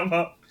to come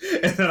up,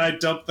 and then I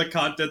dump the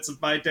contents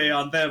of my day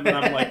on them, and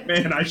I'm like,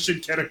 man, I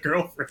should get a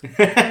girlfriend.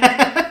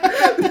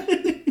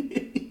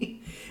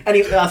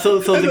 Anyway, so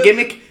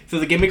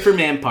the gimmick for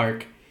Man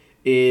Park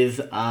is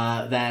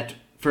that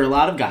for a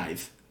lot of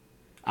guys,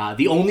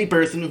 the only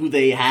person who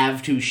they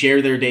have to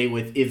share their day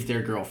with is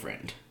their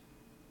girlfriend.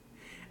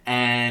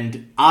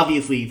 And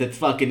obviously that's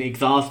fucking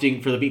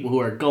exhausting for the people who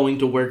are going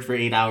to work for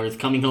 8 hours,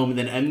 coming home and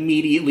then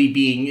immediately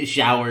being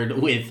showered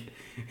with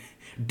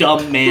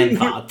dumb man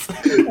thoughts.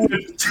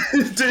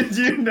 Did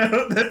you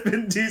know that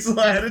Vin Diesel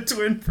had a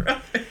twin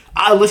brother?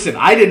 Listen,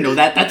 I didn't know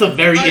that. That's a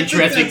very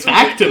interesting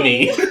fact to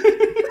me.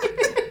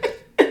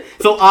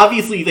 So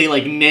obviously they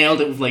like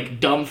nailed it with like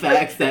dumb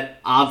facts that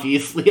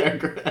obviously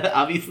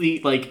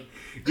like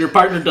your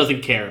partner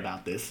doesn't care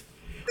about this.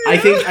 I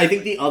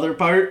think the other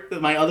part,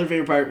 my other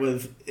favorite part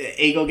was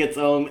Ago gets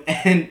home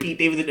and Pete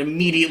Davidson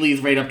immediately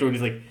is right up to him.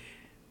 He's like,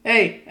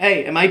 "Hey,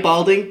 am I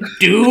balding,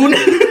 Dune?"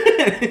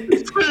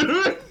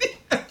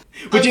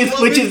 which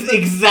is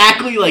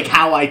exactly like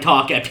how I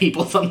talk at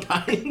people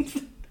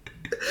sometimes.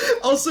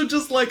 Also,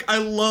 just like I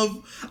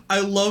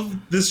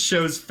love this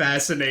show's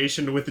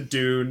fascination with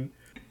Dune.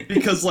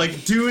 Because,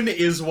 like, Dune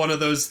is one of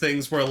those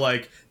things where,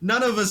 like,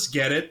 none of us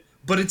get it,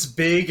 but it's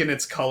big and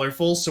it's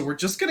colorful, so we're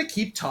just gonna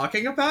keep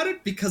talking about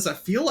it because I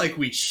feel like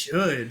we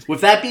should. With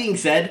that being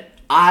said,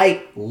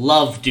 I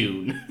love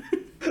Dune.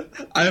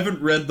 I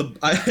haven't read the...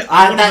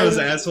 I'm one of those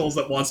assholes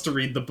that wants to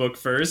read the book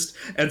first,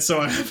 and so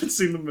I haven't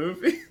seen the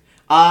movie.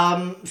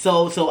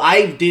 So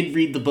I did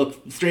read the book.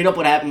 Straight up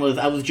what happened was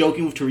I was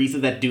joking with Teresa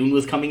that Dune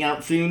was coming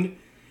out soon,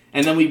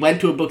 and then we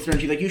went to a bookstore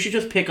and she's like, "You should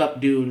just pick up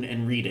Dune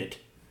and read it."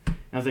 And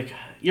I was like,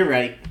 "You're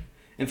right."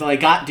 And so I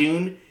got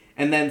Dune,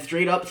 and then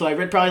straight up, so I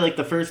read probably like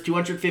the first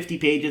 250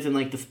 pages in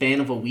like the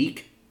span of a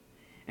week,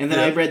 and then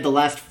I read the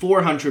last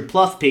 400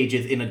 plus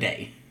pages in a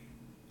day.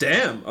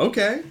 Damn,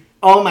 okay.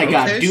 Oh my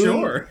god, Dune.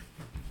 Sure.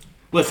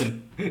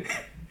 Listen,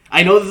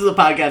 I know this is a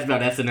podcast about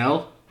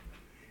SNL.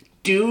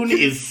 Dune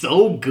is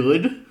so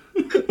good.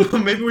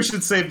 Maybe we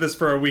should save this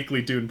for our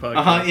weekly Dune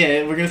podcast.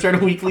 Yeah, we're gonna start a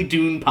weekly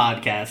Dune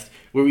podcast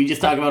where we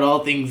just talk about all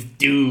things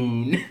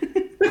Dune.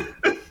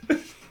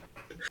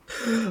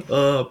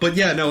 But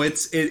yeah, no,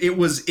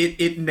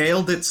 it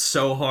nailed it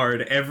so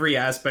hard, every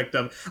aspect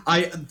of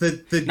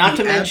Not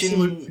to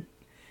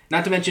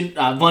mention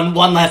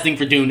one last thing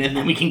for Dune, and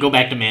then we can go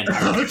back to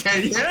Mandark.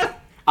 Okay, yeah.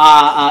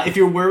 If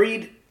you're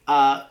worried,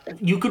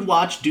 you could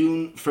watch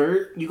Dune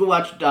first. You could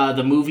watch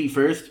the movie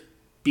first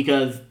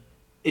because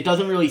it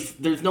doesn't really.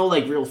 There's no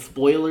like real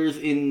spoilers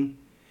in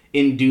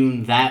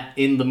Dune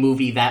in the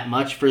movie that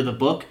much for the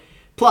book.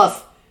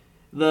 Plus,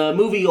 the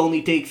movie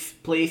only takes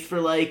place for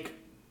like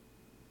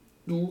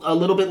a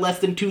little bit less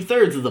than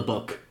 2/3 of the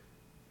book.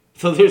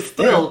 So there's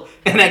still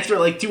an extra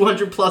like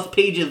 200 plus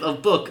pages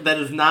of book that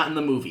is not in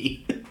the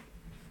movie.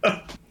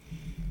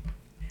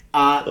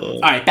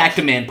 Alright, back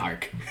to Man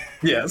Park.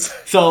 Yes.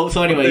 So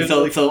anyway,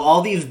 so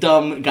all these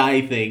dumb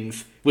guy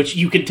things, which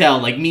you can tell,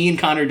 like me and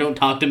Connor don't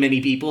talk to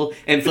many people,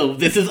 and so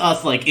this is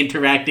us like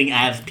interacting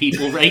as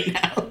people right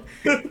now.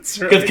 That's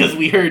right. Because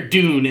we heard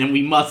Dune and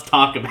we must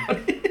talk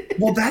about it.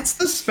 Well, that's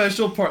the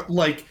special part,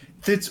 like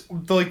it's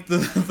like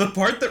the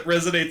part that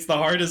resonates the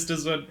hardest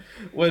is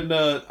when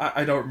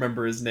I don't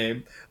remember his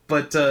name,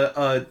 but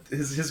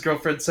his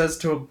girlfriend says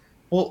to him,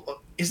 "Well,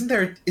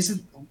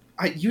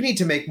 you need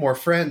to make more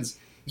friends.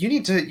 You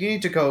need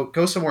to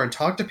go somewhere and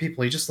talk to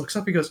people." He just looks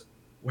up, he goes,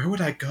 "Where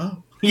would I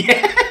go?"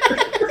 Yeah.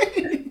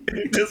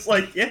 Just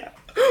like, yeah.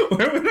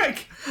 Where would I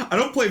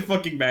don't play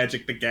fucking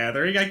Magic the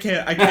Gathering. I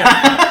can't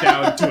walk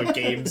down to a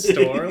game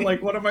store.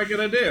 Like, what am I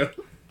gonna do?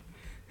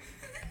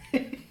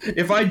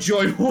 If I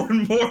join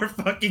one more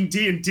fucking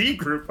D&D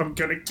group, I'm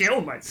gonna kill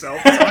myself.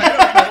 So I don't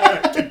know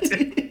what I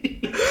can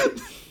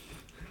do.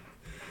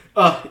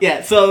 Oh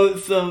yeah, so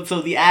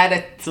the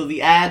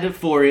ad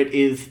for it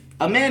is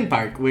a man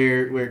park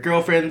where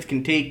girlfriends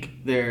can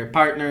take their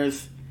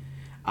partners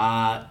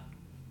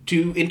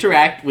to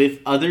interact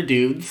with other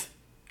dudes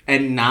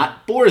and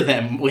not bore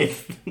them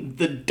with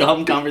the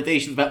dumb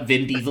conversations about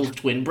Vin Diesel's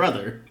twin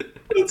brother.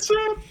 That's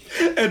right.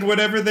 And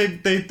whenever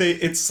they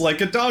it's like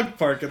a dog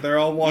park and they're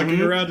all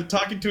walking around and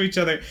talking to each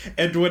other,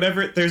 and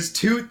whenever there's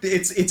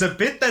it's a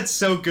bit that's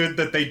so good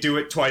that they do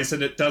it twice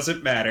and it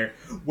doesn't matter,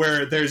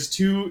 where there's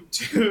two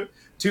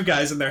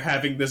guys and they're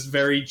having this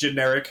very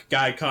generic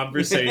guy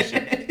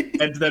conversation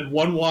and then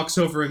one walks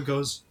over and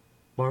goes,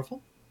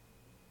 "Marvel?"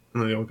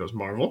 And the other goes,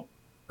 "Marvel?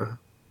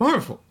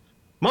 Marvel.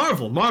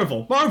 Marvel,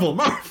 Marvel, Marvel,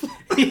 Marvel."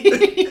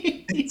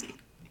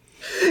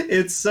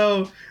 It's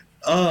so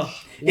love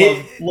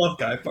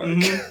Guy Park.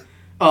 Mm-hmm.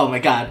 Oh my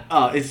god.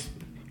 Oh, it's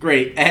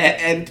great.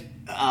 And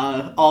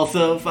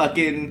also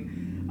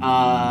fucking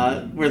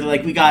where they're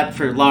like, we got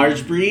for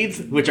large breeds,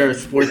 which are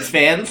sports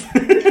fans.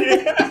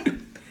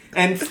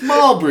 And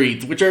small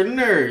breeds, which are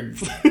nerds.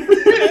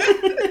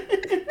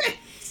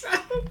 So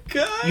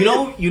good. You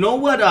know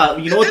what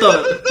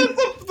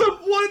the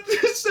one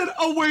that said,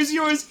 "Oh, where's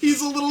yours?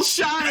 He's a little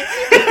shy."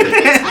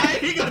 He's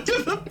hiding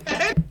under the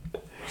bed.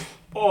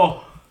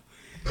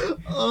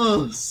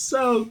 Oh,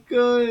 so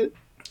good.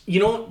 You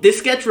know, this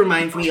sketch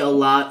reminds me a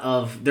lot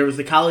of, there was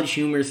the College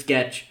Humor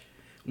sketch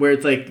where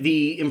it's like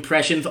the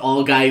impressions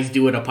all guys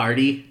do at a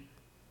party.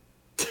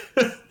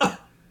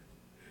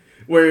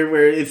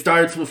 where it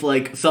starts with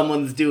like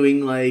someone's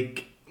doing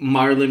like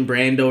Marlon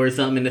Brando or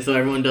something, and so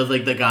everyone does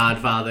like the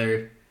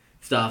Godfather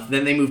stuff.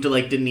 Then they move to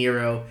like De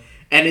Niro,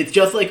 and it's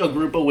just like a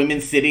group of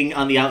women sitting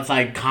on the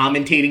outside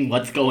commentating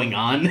what's going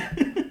on.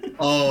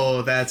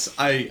 Oh,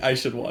 I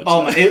should watch.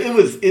 Oh that. my!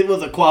 It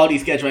was a quality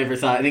sketch when I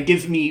first saw it, and it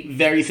gives me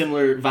very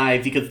similar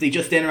vibes because they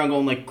just stand around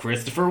going like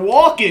Christopher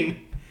Walken,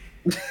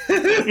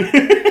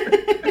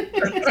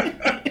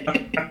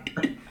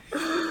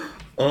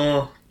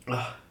 Oh,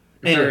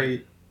 Anyway,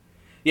 very.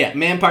 yeah,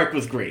 Man Park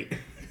was great.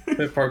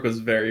 That park was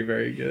very,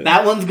 very good.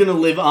 That one's gonna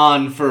live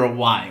on for a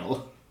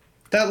while.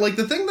 That like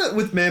the thing that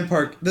with Man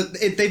Park,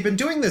 they've been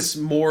doing this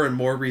more and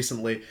more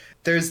recently.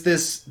 There's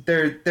this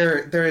they're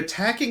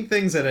attacking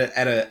things at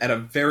a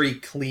very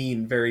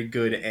clean, very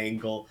good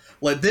angle.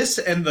 Like this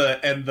and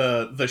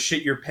the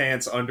shit your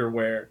pants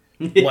underwear.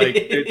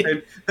 Like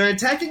they're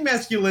attacking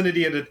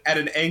masculinity at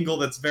an angle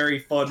that's very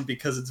fun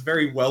because it's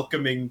very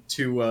welcoming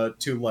to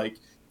like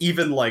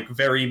even like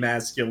very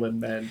masculine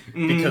men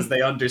because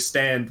they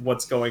understand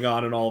what's going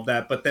on and all of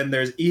that. But then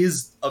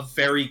is a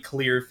very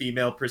clear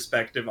female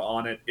perspective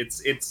on it.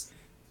 It's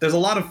there's a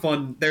lot of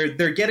fun.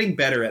 They're getting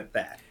better at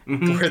that.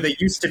 Where they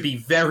used to be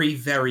very,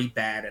 very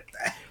bad at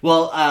that.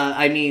 Well,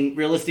 I mean,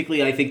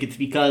 realistically, I think it's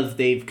because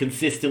they've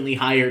consistently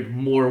hired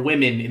more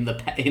women in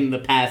the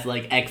past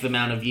like X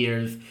amount of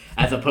years,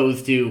 as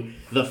opposed to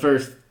the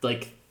first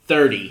like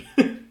 30.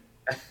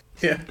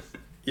 Yeah.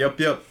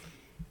 Yep.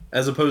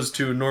 As opposed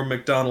to Norm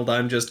Macdonald,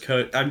 I'm just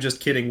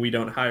kidding. We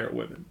don't hire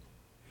women.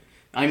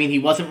 I mean, he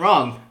wasn't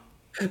wrong.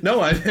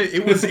 No,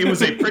 it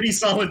was a pretty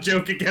solid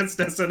joke against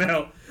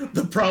SNL.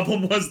 The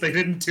problem was they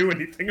didn't do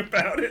anything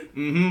about it.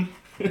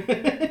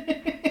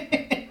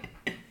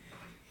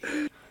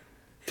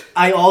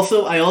 I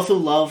also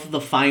love the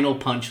final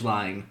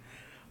punchline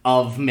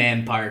of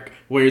Man Park,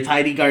 where it's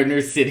Heidi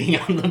Gardner sitting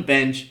on the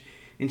bench,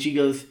 and she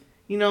goes,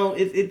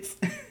 it's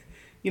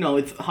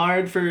it's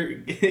hard for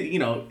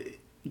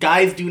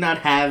guys do not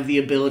have the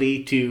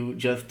ability to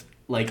just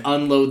like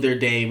unload their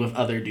day with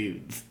other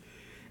dudes,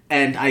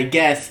 and I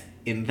guess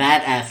in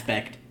that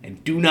aspect,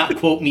 and do not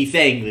quote me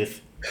saying this,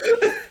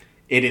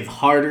 it is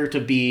harder to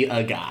be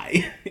a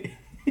guy.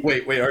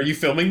 Wait, are you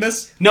filming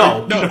this?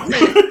 No. Don't do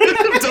it.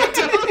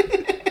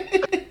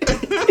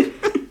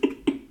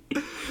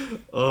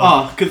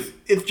 Oh, because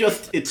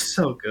it's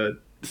so good.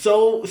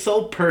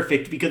 So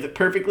perfect, because it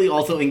perfectly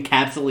also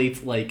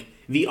encapsulates like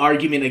the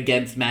argument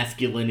against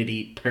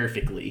masculinity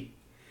perfectly.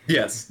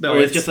 Yes. No,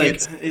 where it's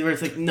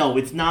like no,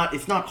 it's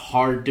not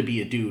hard to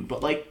be a dude,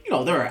 but like,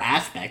 there are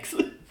aspects.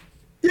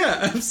 Yeah,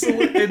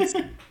 absolutely.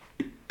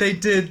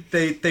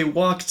 They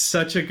walked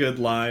such a good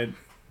line.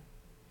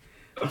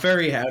 I'm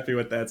very happy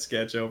with that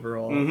sketch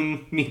overall.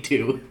 Me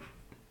too.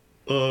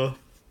 All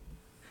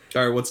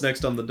right, what's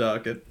next on the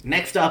docket?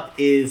 Next up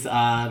is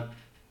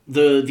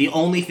the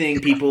only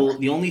thing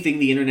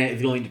the internet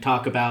is going to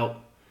talk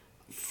about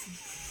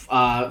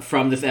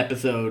from this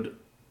episode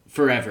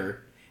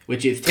forever,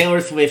 which is Taylor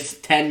Swift's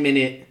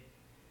 10-minute.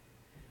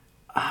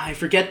 I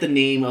forget the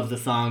name of the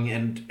song,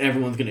 and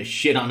everyone's gonna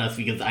shit on us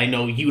because I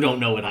know you don't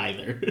know it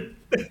either.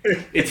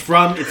 It's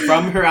from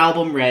her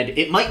album Red.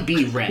 It might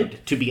be Red,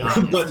 to be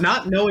honest. But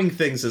not knowing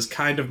things is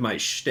kind of my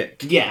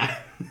shtick. Yeah.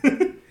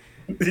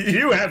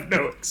 You have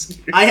no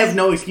excuse. I have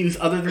no excuse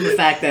other than the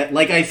fact that,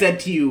 like I said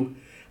to you,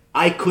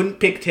 I couldn't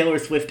pick Taylor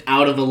Swift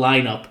out of a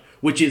lineup,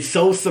 which is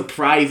so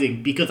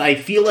surprising because I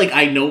feel like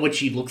I know what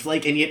she looks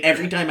like, and yet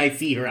every time I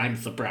see her, I'm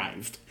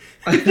surprised.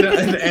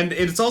 and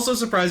it's also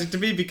surprising to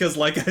me because,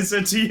 like I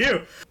said to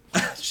you,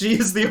 she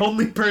is the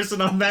only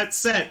person on that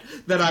set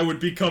that I would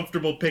be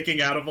comfortable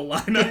picking out of a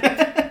lineup.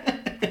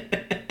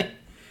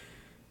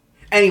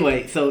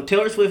 Anyway, so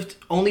Taylor Swift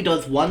only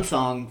does one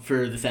song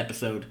for this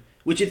episode,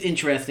 which is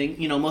interesting.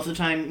 Most of the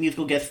time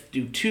musical guests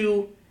do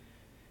two.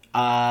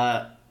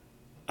 A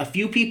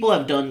few people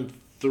have done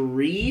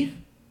three.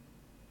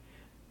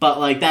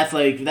 But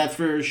that's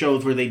for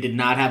shows where they did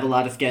not have a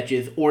lot of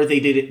sketches, or they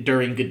did it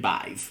during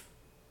goodbyes.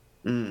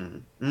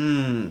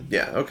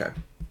 Yeah, okay.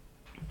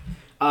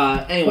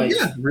 Anyway,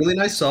 yeah, really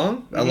nice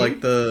song. I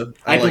like the.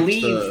 I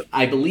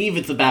believe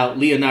it's about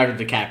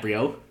Leonardo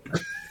DiCaprio.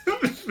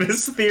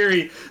 This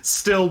theory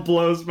still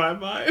blows my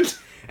mind.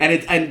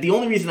 And the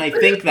only reason I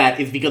think that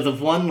is because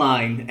of one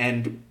line.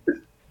 And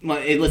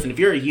listen, if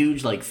you're a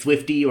huge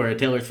Swiftie or a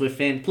Taylor Swift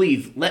fan,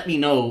 please let me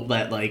know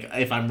that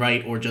if I'm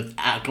right or just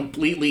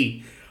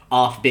completely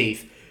off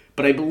base.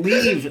 But I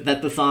believe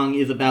that the song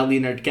is about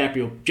Leonardo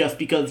DiCaprio just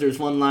because there's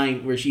one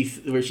line where she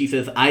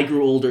says, "I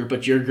grew older,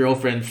 but your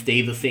girlfriend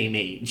stayed the same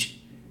age."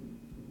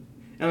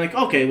 And I'm like,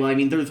 okay, well, I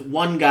mean, there's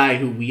one guy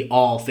who we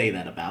all say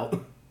that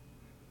about.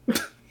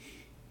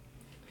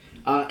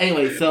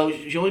 Anyway, so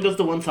she only does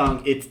the one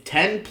song. It's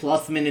 10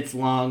 plus minutes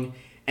long,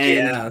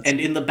 and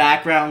in the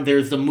background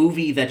there's the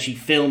movie that she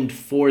filmed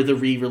for the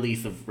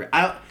re-release of.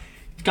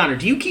 Connor,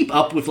 do you keep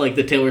up with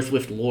the Taylor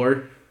Swift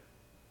lore?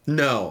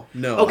 No.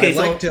 Okay,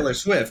 I like Taylor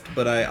Swift,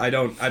 but I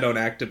don't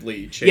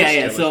actively chase.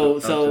 Yeah.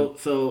 Taylor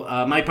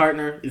So my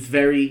partner is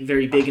very,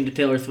 very big into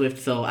Taylor Swift,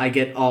 so I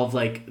get all of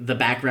the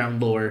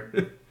background lore.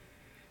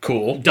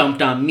 Cool.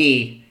 Dumped on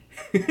me.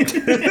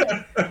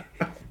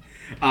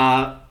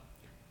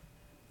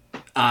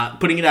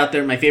 Putting it out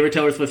there, my favorite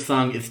Taylor Swift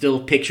song is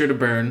still "Picture to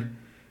Burn"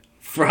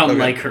 from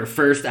her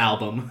first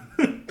album.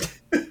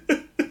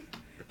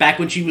 Back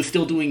when she was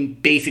still doing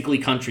basically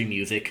country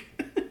music.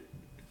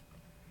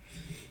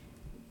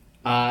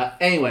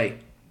 Anyway,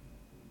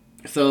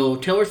 so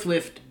Taylor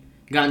Swift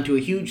got into a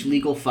huge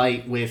legal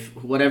fight with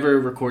whatever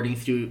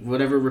recording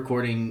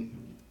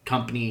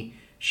company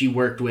she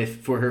worked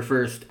with for her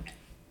first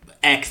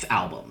X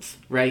albums,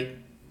 right?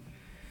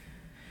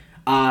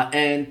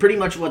 And pretty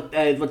much what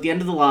the end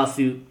of the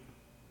lawsuit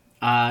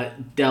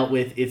dealt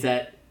with is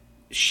that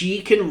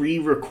she can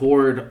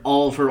re-record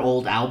all of her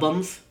old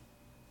albums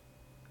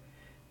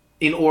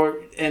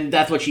and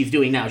that's what she's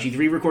doing now. She's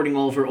re-recording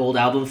all of her old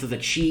albums so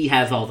that she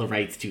has all the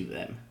rights to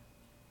them.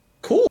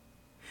 Cool.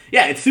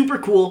 Yeah, it's super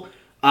cool.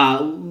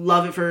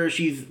 Love it for her.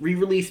 She's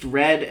re-released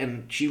Red,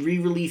 and she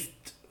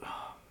re-released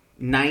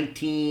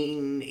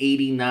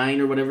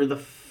 1989 or whatever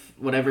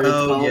whatever it's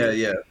called.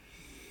 Oh,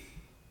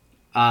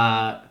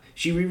 yeah.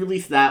 She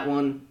re-released that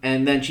one,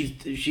 and then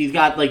she's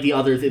got like the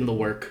others in the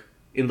works.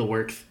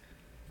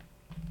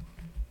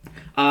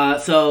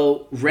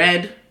 So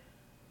Red,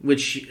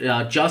 which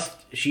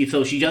she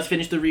just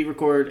finished the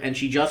re-record, and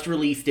she just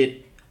released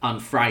it on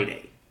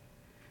Friday.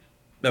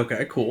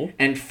 Okay, cool.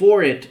 And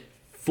for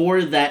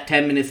that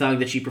 10-minute song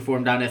that she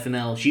performed on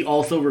SNL, she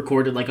also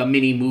recorded like a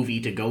mini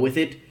movie to go with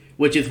it,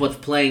 which is what's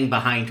playing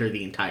behind her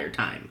the entire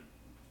time.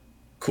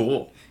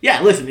 Cool.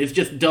 Yeah, listen, it's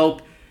just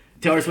dope.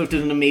 Taylor Swift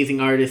is an amazing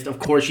artist. Of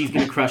course she's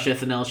gonna crush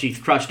SNL. She's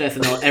crushed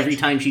SNL every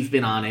time she's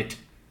been on it.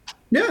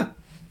 Yeah.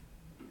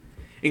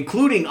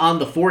 Including on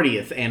the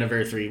 40th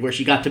anniversary, where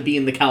she got to be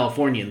in the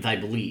Californians, I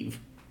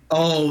believe.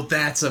 Oh,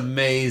 that's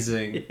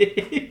amazing.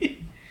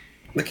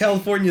 The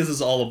Californians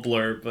is all a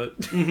blur, but...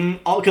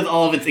 Mm-hmm. Because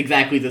all of it's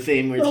exactly the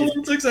same. Where it's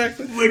just,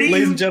 exactly. What are Ladies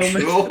you and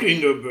gentlemen.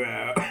 talking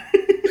about?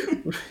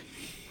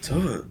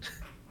 Son,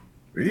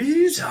 what are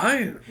you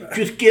talking about?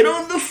 Just get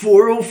on the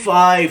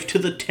 405 to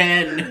the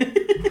 10.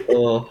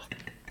 Oh,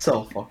 it's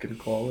all fucking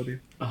quality.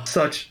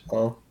 Such...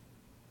 Oh.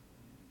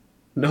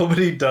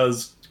 Nobody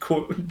does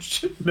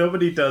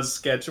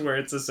sketch where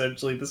it's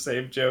essentially the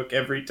same joke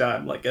every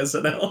time, like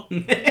SNL.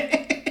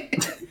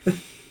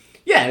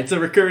 Yeah, it's a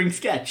recurring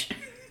sketch.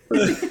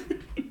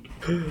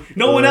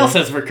 No one else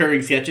has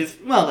recurring sketches.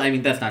 Well, I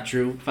mean, that's not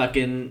true.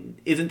 Fucking...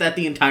 Isn't that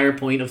the entire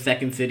point of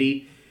Second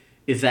City?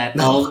 Is that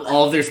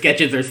all of their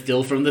sketches are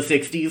still from the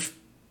 60s?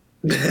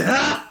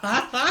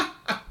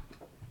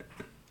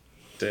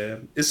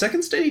 Damn. Is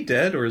Second City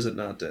dead, or is it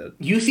not dead?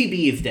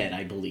 UCB is dead,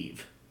 I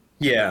believe.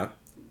 Yeah.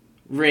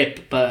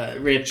 Rip.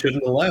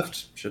 Shouldn't have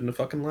left. Shouldn't have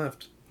fucking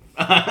left.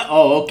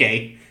 Oh,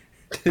 okay.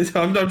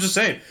 I'm just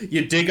saying.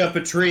 You dig up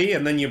a tree,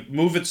 and then you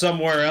move it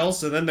somewhere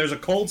else, and then there's a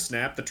cold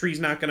snap. The tree's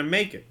not going to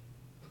make it.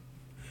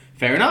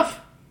 Fair enough.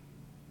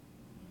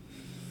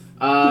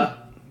 Yeah,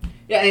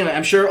 anyway,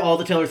 I'm sure all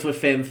the Taylor Swift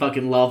fans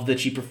fucking loved that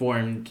she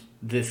performed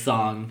this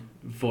song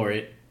for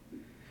it.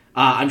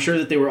 I'm sure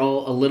that they were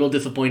all a little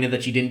disappointed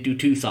that she didn't do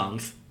 2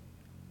 songs.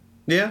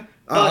 Yeah.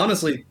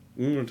 Honestly,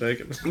 I'm going to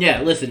take it.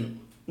 Yeah, listen.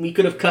 We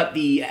could have cut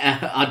the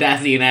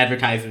Audacity and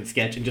advertisement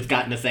sketch and just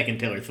gotten a second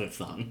Taylor Swift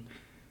song.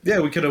 Yeah,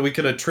 we could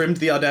have trimmed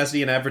the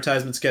Audacity and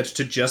advertisement sketch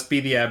to just be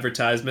the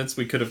advertisements.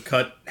 We could have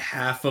cut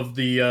half of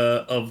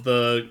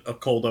the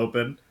cold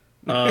open.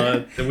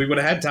 Then we would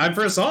have had time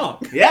for a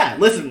song. Yeah,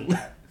 listen,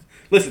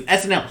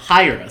 SNL,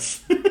 hire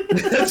us.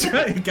 That's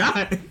right,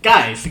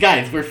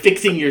 guys, we're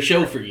fixing your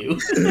show for you.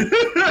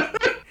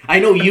 I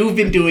know you've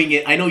been doing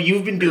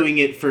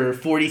it for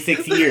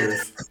 46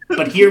 years,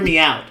 but hear me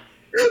out.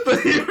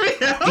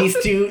 These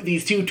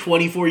two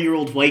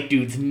 24-year-old white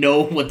dudes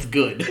know what's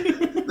good.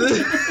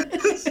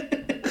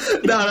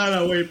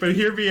 No, wait, but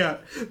hear me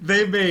out.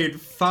 They made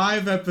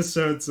 5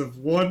 episodes of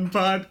one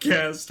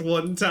podcast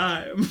one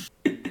time.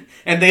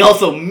 And they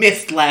also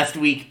missed last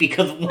week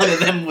because one of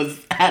them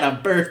had a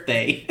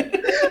birthday.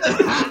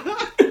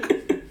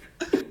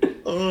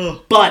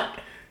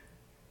 But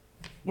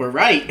we're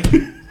right.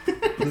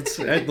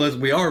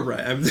 We are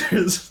right.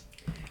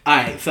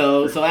 Alright,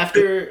 so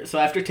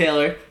after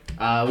Taylor,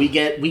 we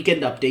get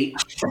Weekend Update.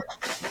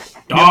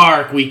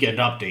 Dark Weekend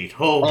Update.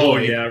 Oh boy. Oh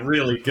yeah,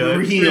 really good.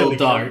 Real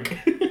dark.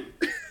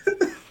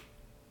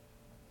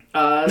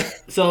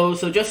 So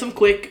just some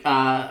quick,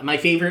 my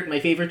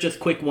favorite just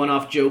quick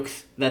one-off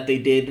jokes that they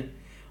did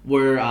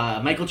were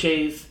Michael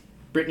Che's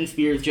Britney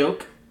Spears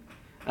joke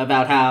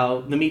about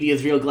how the media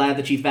is real glad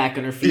that she's back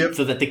on her feet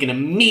so that they can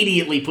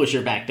immediately push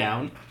her back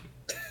down.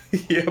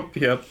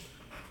 Yep.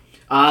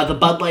 The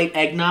Bud Light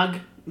eggnog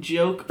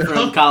joke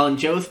from Colin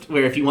Jost,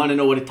 where if you want to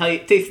know what it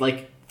tastes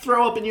like,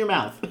 throw up in your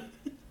mouth.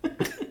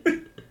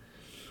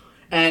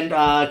 And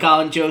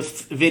Colin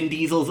Jost's Vin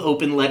Diesel's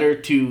open letter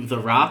to The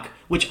Rock,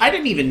 which I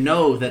didn't even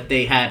know that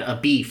they had a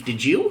beef.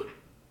 Did you?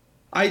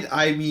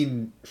 I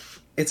mean,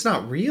 it's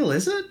not real,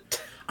 is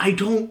it? I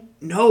don't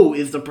know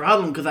is the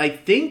problem, because I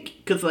did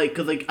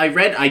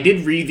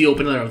read the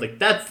open letter. I was like,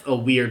 that's a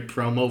weird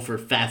promo for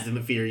Fast and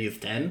the Furious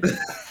 10.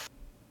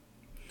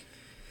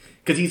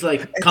 Because he's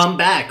like, come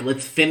back,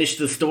 let's finish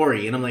the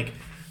story. And I'm like,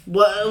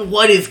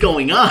 what is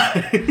going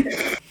on?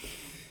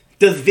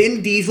 Does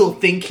Vin Diesel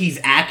think he's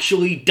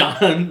actually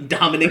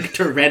Dominic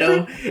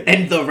Toretto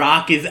and The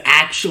Rock is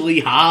actually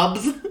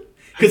Hobbs?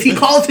 Because he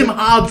calls him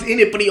Hobbs in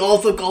it, but he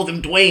also calls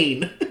him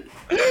Dwayne.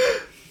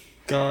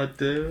 God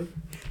damn.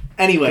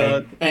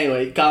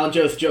 Anyway, Colin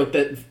Jost joked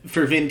that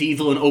for Vin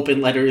Diesel, an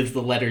open letter is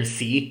the letter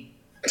C.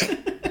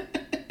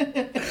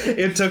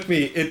 It took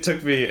me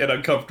an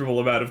uncomfortable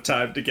amount of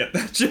time to get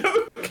that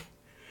joke.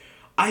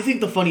 I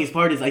think the funniest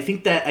part is I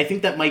think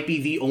that might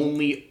be the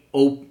only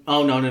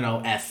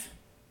no, S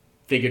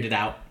figured it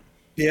out.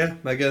 Yeah,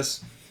 I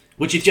guess.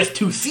 Which is just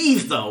 2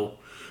 C's though.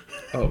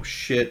 Oh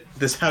shit!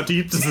 How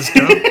deep does this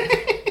go?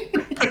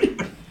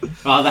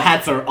 The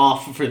hats are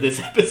off for this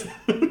episode.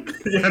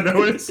 Yeah,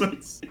 no,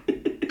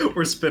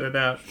 we're spinning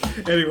out.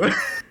 Anyway,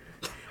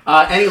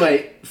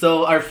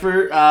 so our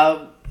first,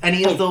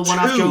 any of the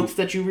one-off jokes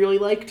that you really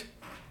liked?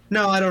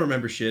 No, I don't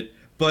remember shit.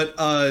 But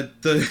the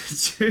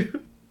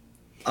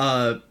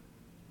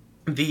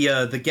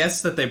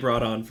guests that they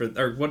brought on for,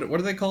 or what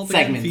are they called?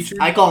 Segments. Featured?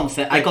 I call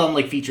them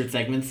like featured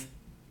segments.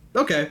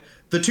 Okay,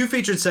 the 2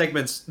 featured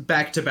segments,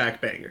 back-to-back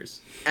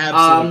bangers.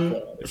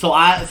 Absolutely. So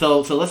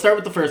let's start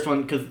with the first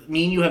one because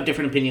me and you have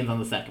different opinions on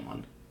the second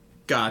one.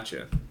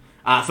 Gotcha.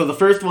 So the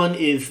first one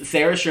is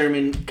Sarah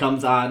Sherman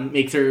comes on,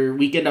 makes her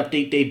Weekend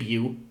Update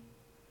debut.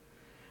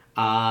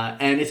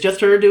 And it's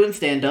just her doing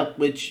stand-up,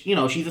 which, you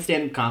know, she's a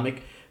stand-up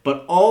comic.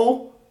 But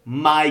oh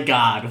my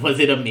god, was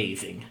it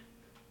amazing.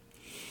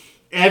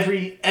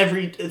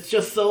 It's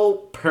just so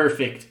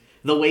perfect.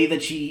 The way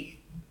that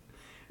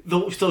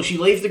so she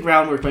lays the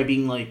groundwork by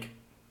being like...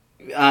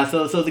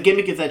 So the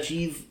gimmick is that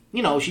she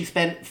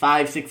spent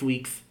 5-6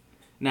 weeks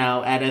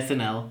now at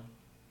SNL.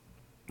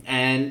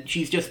 And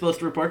she's just supposed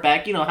to report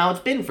back, how it's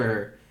been for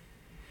her.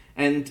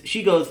 And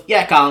she goes,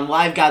 yeah, Colin, well,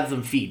 I've got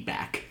some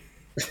feedback.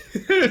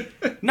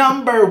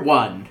 Number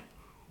 1,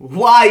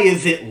 why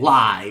is it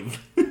live?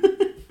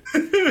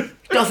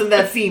 Doesn't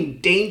that seem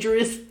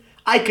dangerous?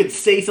 I could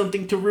say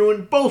something to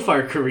ruin both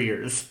our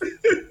careers.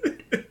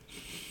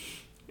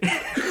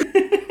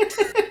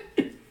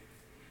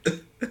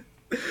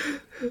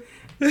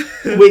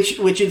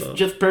 Which is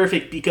just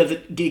perfect because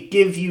it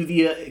gives you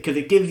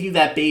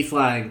that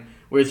baseline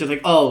where it's just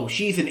like, oh,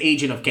 she's an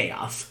agent of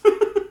chaos.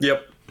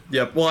 Yep.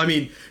 Well, I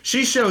mean,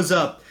 she shows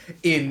up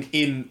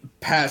in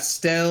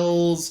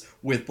pastels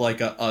with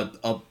like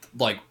a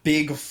like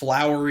big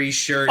flowery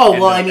shirt. Oh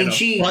well, I mean,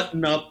 she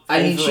button up.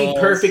 I mean, she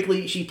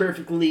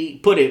perfectly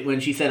put it when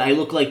she said, "I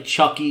look like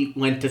Chucky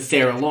went to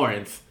Sarah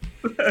Lawrence."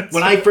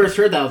 When I first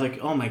heard that, I was like,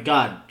 "Oh my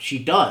god, she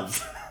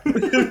does."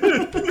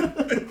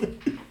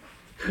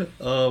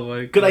 Oh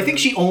my god! Because I think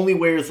she only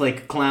wears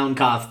like clown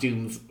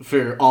costumes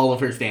for all of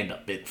her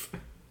stand-up bits.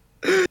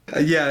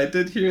 Yeah, I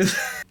did hear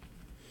that.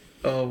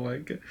 Oh my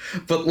god!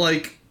 But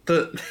like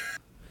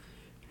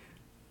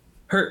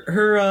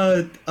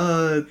her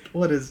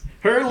what is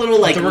her little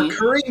like the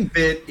recurring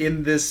bit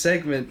in this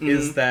segment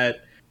is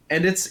that,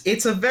 and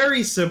it's a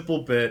very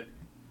simple bit,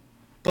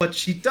 but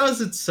she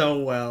does it so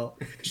well.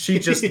 She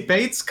just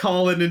baits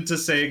Colin into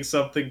saying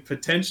something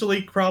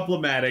potentially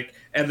problematic,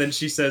 and then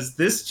she says,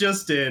 "This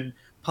just in."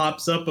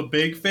 Pops up a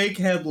big fake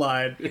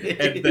headline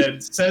and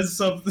then says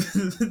something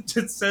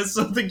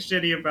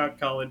shitty about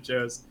Colin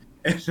Jost.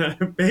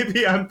 And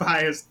maybe I'm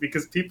biased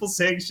because people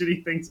saying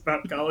shitty things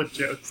about Colin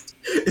Jost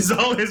is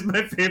always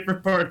my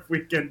favorite part of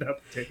Weekend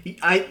Update.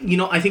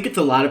 I think it's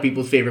a lot of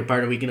people's favorite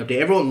part of Weekend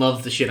Update. Everyone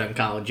loves the shit on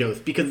Colin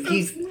Jost because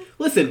he's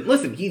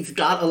listen, he's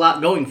got a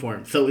lot going for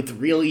him, so it's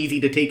real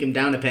easy to take him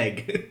down a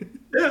peg.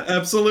 Yeah,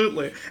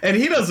 absolutely. And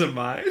he doesn't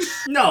mind.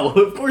 No,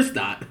 of course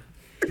not.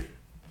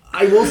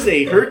 I will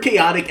say, her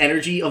chaotic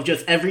energy of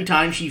just every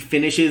time she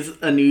finishes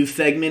a news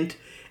segment,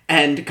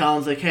 and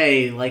Colin's like,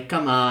 hey, like,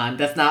 come on,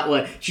 that's not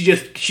what... She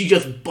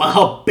just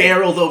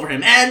barrels over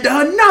him, and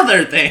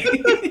another thing!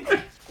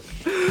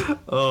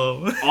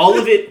 Oh. All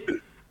of it,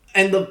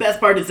 and the best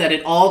part is that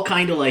it all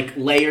kind of, like,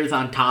 layers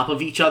on top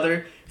of each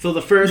other. So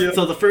the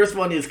first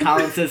one is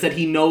Colin says that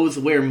he knows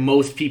where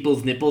most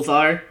people's nipples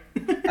are.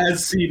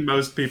 Has seen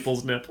most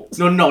people's nipples.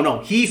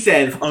 No. He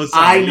says, oh,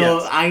 sorry,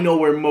 I know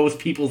where most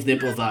people's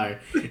nipples are.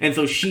 And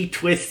so she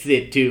twists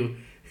it to,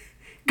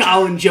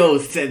 Colin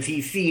Jost says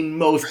he's seen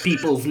most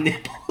people's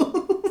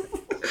nipples.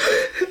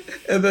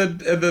 And then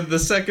the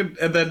second,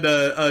 and then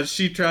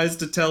she tries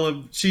to tell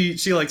him, she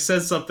like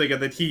says something, and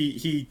then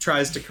he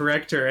tries to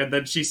correct her, and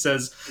then she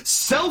says,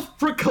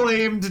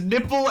 self-proclaimed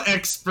nipple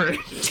expert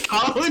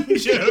Colin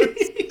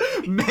Jost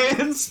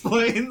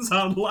mansplains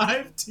on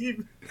live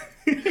TV.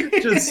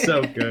 Just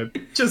so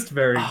good, just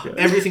very good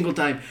every single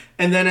time.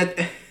 And then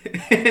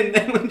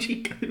when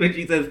she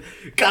says,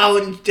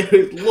 Colin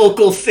Jost,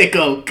 local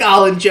sicko,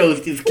 Colin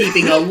Jost is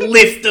keeping a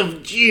list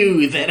of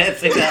Jews at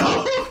SNL.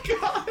 Oh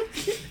god.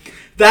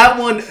 That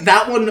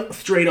one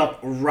straight up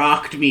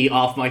rocked me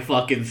off my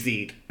fucking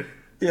seat.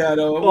 Yeah,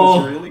 no, it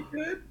was really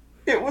good.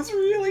 It was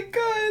really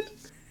good.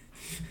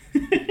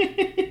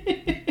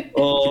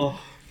 Oh.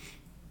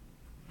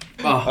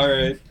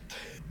 Alright.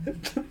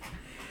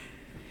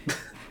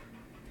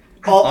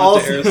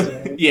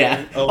 Also,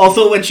 yeah. Oh.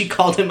 Also, when she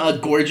called him a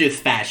gorgeous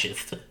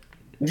fascist.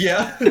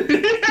 Yeah.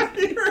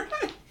 You're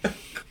right.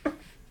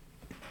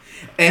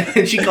 And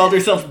then she called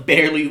herself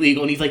barely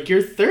legal, and he's like,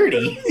 "You're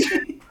 30."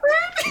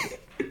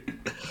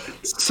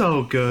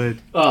 So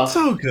good. Oh,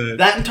 So good.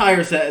 That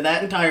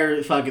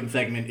entire fucking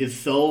segment is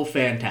so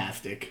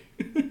fantastic.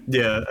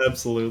 Yeah,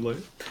 absolutely.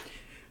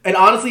 It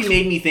honestly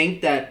made me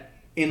think that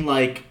in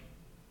like,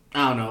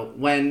 I don't know,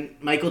 when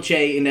Michael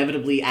Che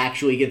inevitably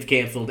actually gets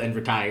canceled and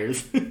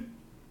retires,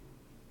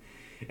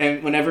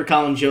 and whenever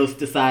Colin Jost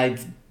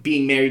decides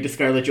being married to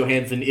Scarlett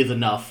Johansson is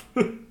enough.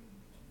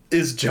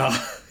 His job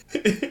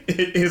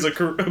is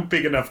a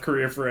big enough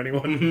career for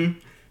anyone.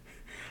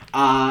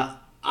 Mm-hmm.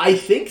 I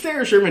think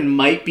Sarah Sherman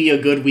might be a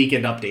good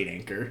Weekend Update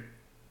anchor.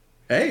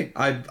 Hey,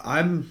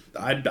 I'm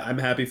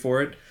happy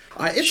for it.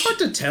 It's hard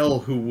to tell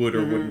who would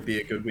or wouldn't be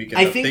a good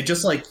Weekend. They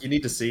just like you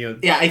need to see it.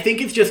 Yeah, I think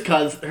it's just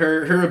because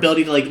her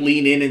ability to like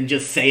lean in and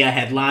just say a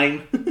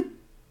headline.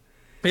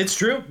 It's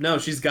true. No,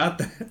 she's got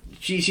that.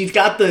 She's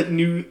got the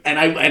new, and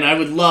I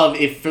would love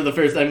if for the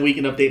first time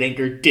Weekend Update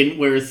anchor didn't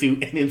wear a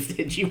suit and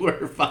instead she wore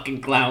her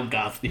fucking clown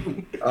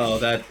costume. Oh,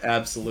 that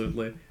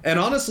absolutely. And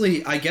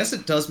honestly, I guess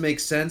it does make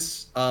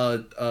sense.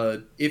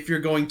 If you're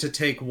going to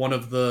take one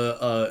of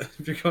the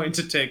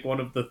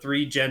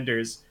three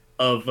genders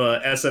of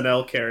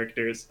SNL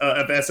characters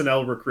of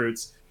SNL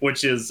recruits,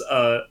 which is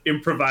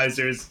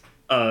improvisers,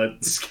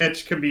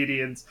 sketch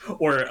comedians,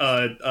 or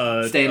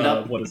stand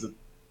up. What is it?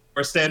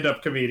 Or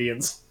stand-up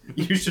comedians.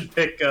 You should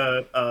pick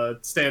a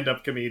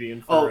stand-up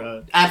comedian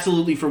for...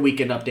 absolutely for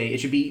Weekend Update. It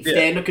should be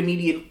stand-up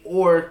comedian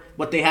or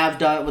what they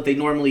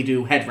normally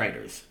do, head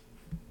writers.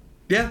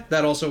 Yeah,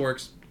 that also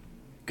works.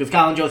 Because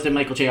Colin Jost and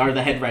Michael Che are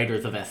the head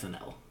writers of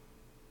SNL.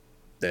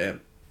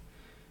 Damn.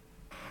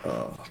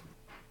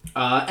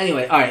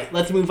 Anyway, alright,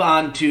 let's move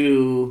on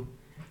to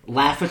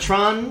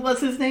Laughatron,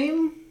 what's his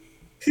name?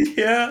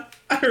 Yeah,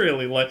 I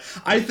really like...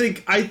 I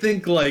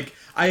think like...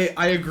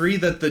 I agree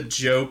that the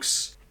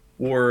jokes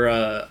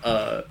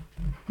were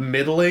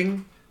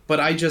middling, but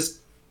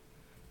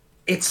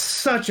it's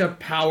such a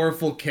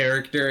powerful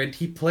character and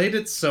he played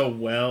it so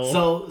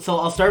well. So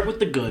I'll start with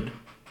the good.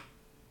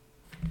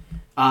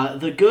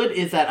 The good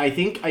is that I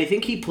think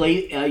he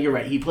plays you're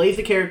right, he plays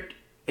the character.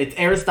 It's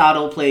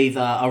Aristotle plays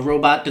a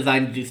robot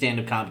designed to do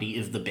stand-up comedy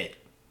is the bit.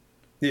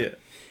 Yeah.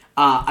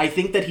 I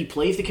think that he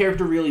plays the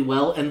character really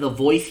well and the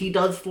voice he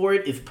does for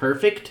it is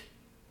perfect.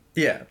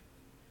 Yeah.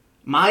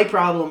 My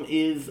problem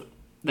is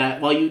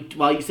that while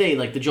you say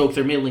like the jokes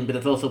are middling, but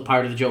that's also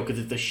part of the joke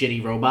because it's a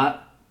shitty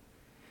robot.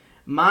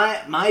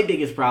 My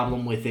biggest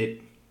problem with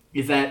it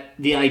is that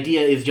the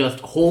idea is just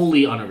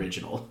wholly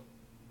unoriginal.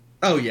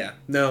 Oh yeah,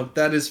 no,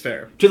 that is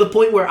fair. To the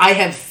point where I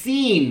have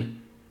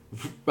seen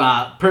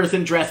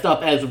person dressed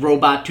up as a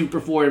robot to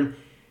perform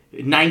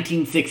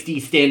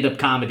 1960s stand-up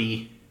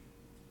comedy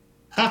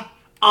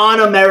on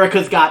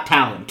America's Got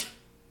Talent.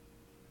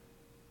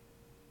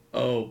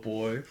 Oh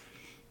boy.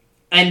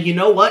 And you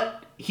know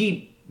what?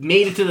 He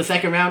made it to the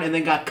second round and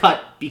then got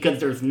cut because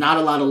there's not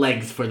a lot of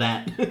legs for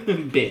that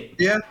bit.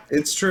 Yeah,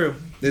 it's true.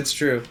 It's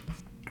true.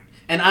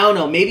 And I don't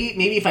know, maybe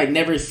if I'd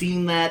never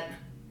seen that,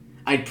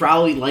 I'd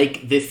probably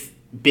like this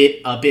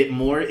bit a bit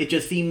more. It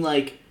just seemed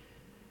like,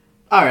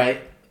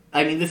 alright,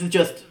 I mean, this is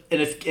just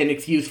an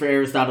excuse for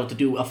Aristotle to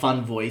do a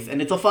fun voice,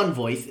 and it's a fun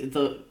voice, it's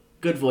a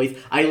good voice.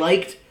 I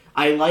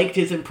liked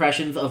his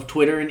impressions of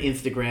Twitter and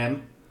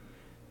Instagram.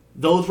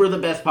 Those were the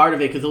best part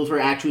of it, because those were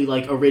actually,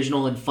 like,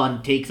 original and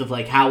fun takes of,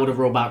 like, how would a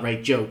robot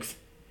write jokes?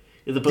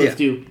 As opposed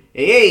to,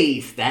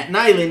 hey, Staten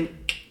Island.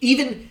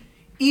 Even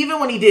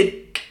when he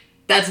did,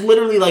 that's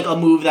literally, like, a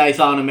move that I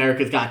saw in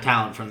America's Got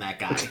Talent from that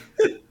guy.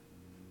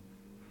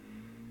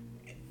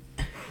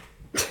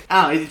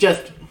 It's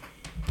just...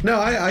 No,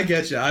 I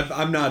get you.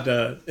 I'm not,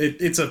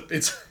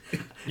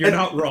 you're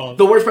not wrong.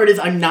 The worst part is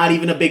I'm not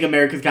even a big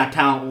America's Got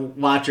Talent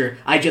watcher.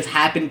 I just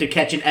happened to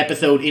catch an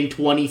episode in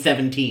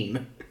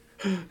 2017.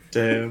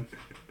 Damn.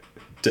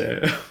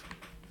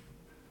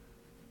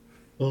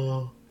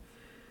 Oh.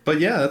 But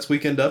yeah, that's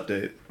Weekend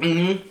Update.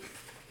 Mm-hmm.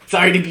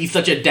 Sorry to be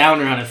such a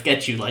downer on a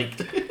sketch you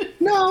liked.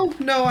 No,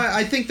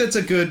 I think that's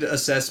a good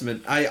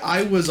assessment.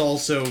 I was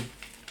also...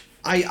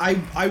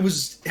 I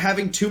was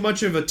having too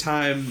much of a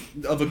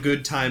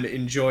good time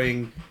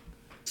enjoying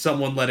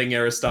someone letting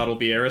Aristotle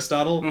be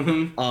Aristotle.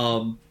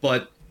 Mm-hmm.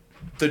 But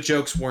the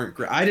jokes weren't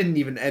great. I didn't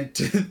even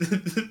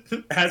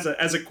as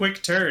a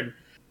quick turn.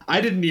 I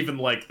didn't even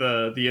like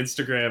the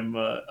Instagram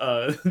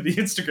the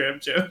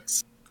Instagram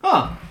jokes.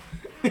 Huh.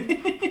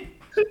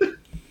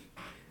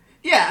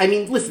 Yeah, I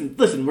mean,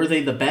 listen. Were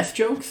they the best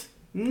jokes?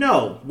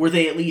 No. Were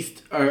they at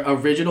least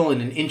original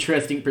and an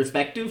interesting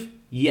perspective?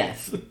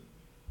 Yes.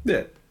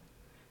 Yeah.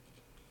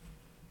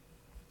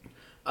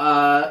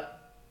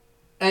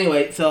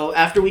 Anyway, so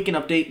after Weekend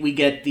Update, we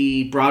get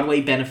the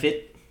Broadway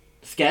benefit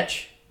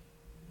sketch,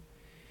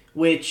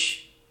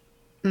 which,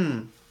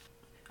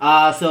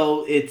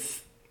 so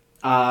it's,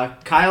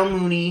 Kyle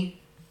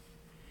Mooney,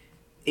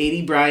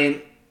 A.D.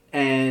 Bryant,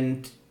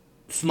 and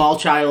Small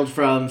Child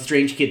from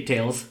Strange Kid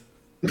Tales.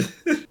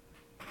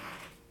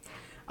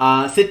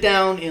 Sit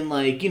down in,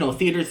 like,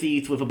 theater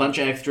seats with a bunch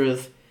of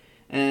extras,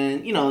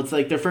 and, it's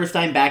like their first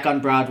time back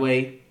on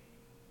Broadway.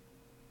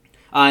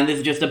 And this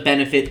is just a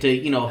benefit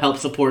to, help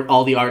support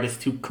all the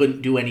artists who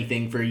couldn't do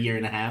anything for a year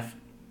and a half.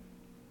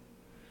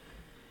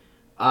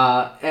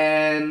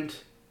 And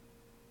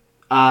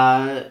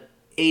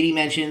 80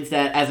 mentions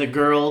that as a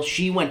girl,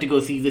 she went to go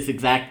see this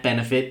exact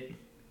benefit,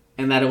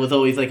 and that it was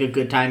always like a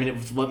good time, and it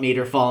was what made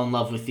her fall in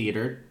love with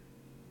theater.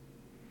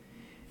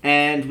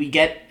 And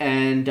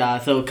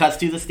so it cuts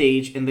to the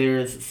stage, and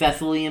there's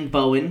Cecily and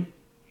Bowen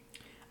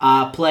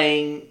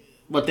playing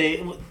what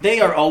they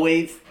are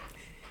always.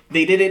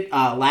 They did it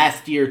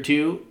last year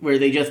too, where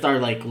they just are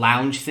like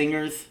lounge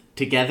singers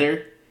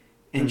together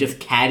and just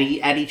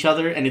catty at each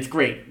other, and it's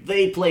great.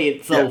 They play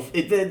it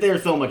they're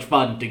so much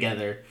fun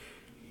together.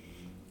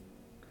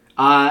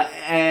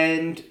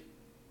 And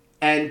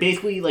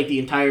basically, like, the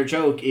entire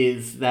joke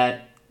is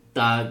that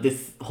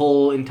this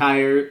whole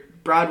entire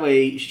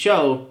Broadway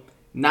show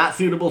not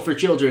suitable for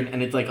children,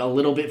 and it's like a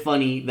little bit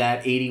funny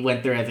that 80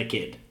 went there as a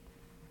kid.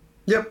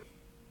 Yep.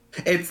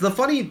 It's the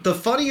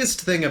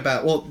funniest thing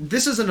about, well,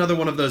 this is another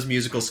one of those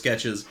musical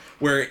sketches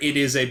where it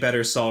is a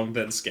better song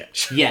than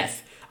sketch.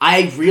 Yes.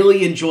 I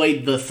really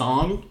enjoyed the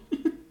song.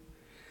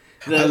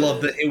 I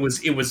love that it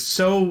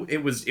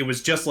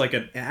was just like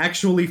an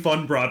actually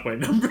fun Broadway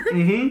number.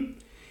 Mm-hmm.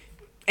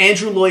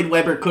 Andrew Lloyd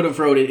Webber could have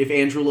wrote it if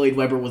Andrew Lloyd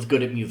Webber was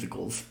good at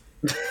musicals.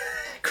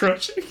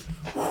 Crushing.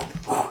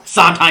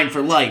 Sondheim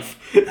for life.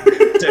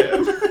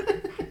 Damn.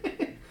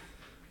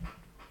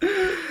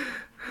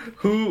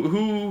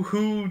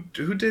 Who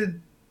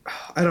did?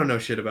 I don't know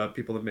shit about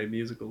people that made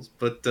musicals,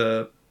 but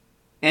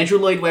Andrew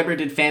Lloyd Webber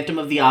did Phantom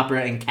of the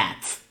Opera and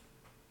Cats.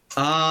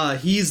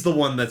 He's the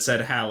one that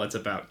said Hal, it's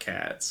about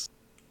cats.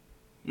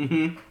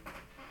 Mm-hmm.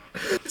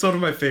 It's one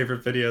of my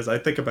favorite videos. I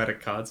think about it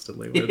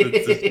constantly.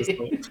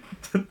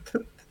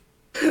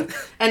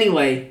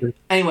 Anyway,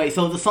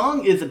 so the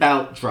song is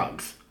about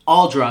drugs.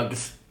 All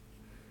drugs.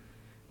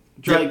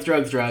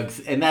 Drugs.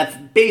 And that's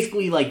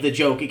basically like the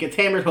joke. It gets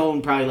hammered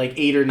home probably like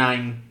 8 or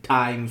 9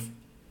 times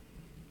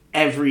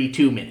every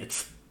 2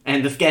 minutes.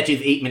 And the sketch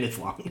is 8 minutes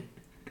long.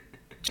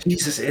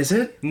 Jesus, is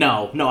it?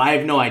 No, I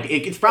have no idea.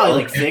 It's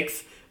probably like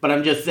 6, but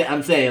I'm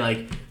saying,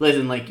 like,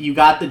 listen, like, you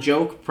got the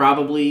joke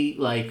probably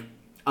like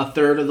a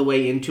third of the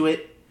way into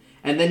it,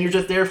 and then you're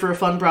just there for a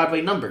fun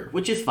Broadway number,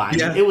 which is fine.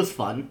 Yeah. It was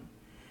fun.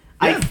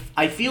 Yeah.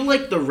 I feel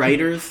like the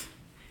writers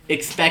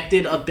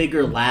expected a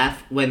bigger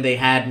laugh when they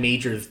had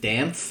Major's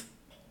dance.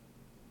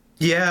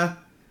 Yeah.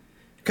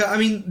 I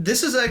mean,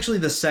 this is actually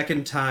the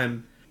second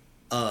time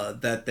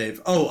that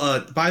they've...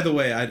 by the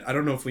way, I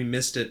don't know if we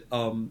missed it.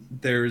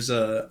 There's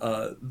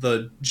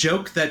the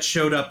joke that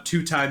showed up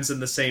 2 times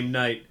in the same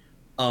night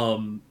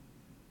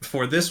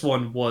for this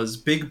one was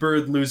Big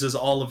Bird loses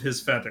all of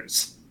his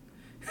feathers.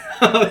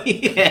 Oh,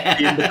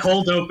 yeah. In the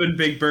cold open,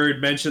 Big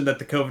Bird mentioned that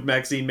the COVID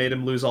vaccine made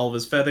him lose all of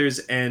his feathers,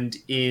 and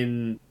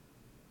in...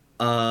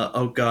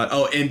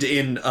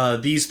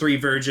 these 3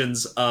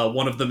 virgins,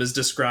 one of them is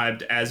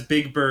described as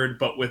Big Bird,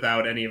 but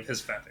without any of his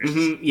feathers.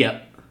 Mm-hmm,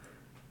 yep.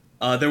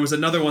 There was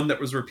another one that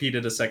was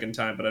repeated a second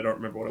time, but I don't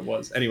remember what it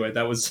was. Anyway,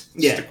 that was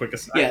just a quick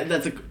aside. Yeah,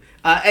 that's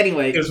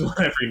anyway. It was one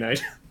every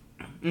night.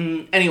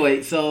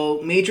 Anyway,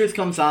 so Majors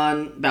comes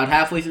on about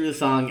halfway through the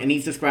song, and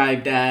he's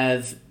described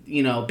as,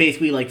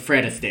 basically like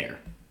Fred Astaire.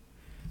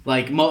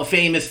 Like,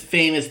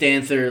 famous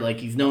dancer, like,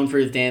 he's known for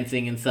his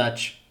dancing and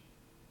such.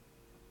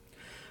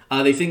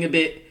 They sing a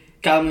bit.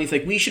 Calvin's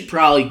like, we should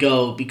probably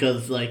go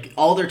because, like,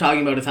 all they're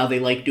talking about is how they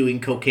like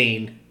doing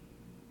cocaine.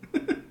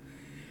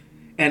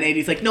 And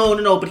Eddie's like,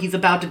 no, but he's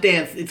about to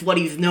dance. It's what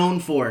he's known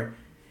for.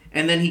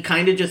 And then he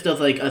kind of just does,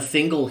 like, a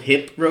single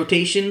hip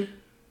rotation.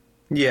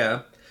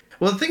 Yeah.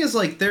 Well, the thing is,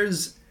 like,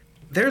 there's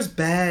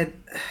bad...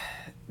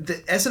 The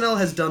SNL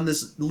has done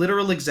this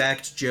literal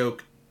exact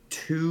joke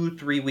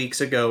 2-3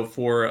 weeks ago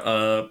for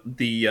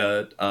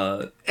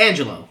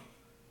Angelo.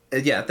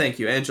 Yeah, thank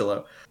you,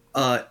 Angelo.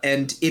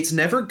 And it's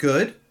never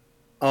good,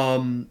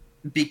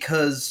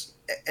 because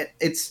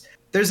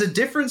there's a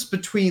difference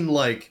between,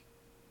 like,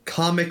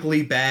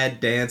 comically bad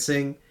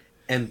dancing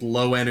and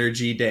low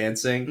energy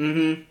dancing.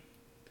 Mm-hmm.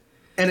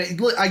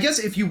 And I guess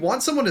if you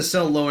want someone to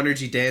sell low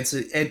energy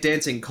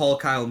dancing, call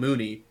Kyle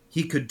Mooney.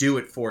 He could do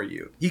it for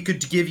you. He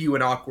could give you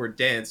an awkward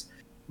dance.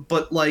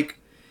 But, like...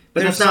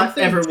 But that's not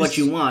ever what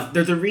you want.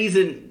 There's a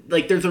reason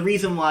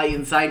why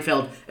in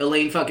Seinfeld,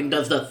 Elaine fucking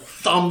does the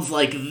thumbs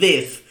like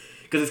this.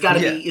 Because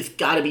it's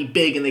gotta be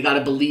big, and they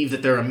gotta believe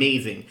that they're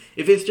amazing.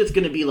 If it's just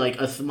gonna be like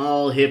a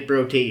small hip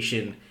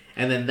rotation,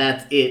 and then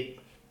that's it.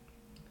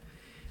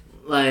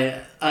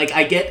 Like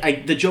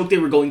the joke they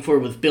were going for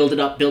was build it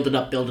up,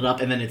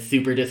 and then it's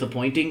super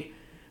disappointing.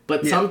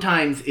 But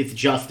sometimes it's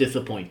just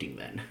disappointing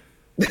then.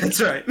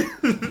 That's right.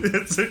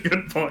 That's a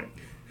good point.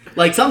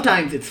 Like,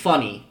 sometimes it's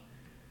funny.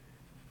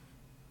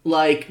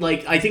 Like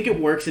I think it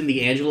works in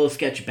the Angelo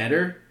sketch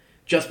better,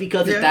 just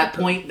because at that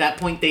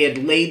point they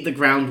had laid the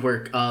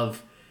groundwork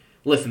of,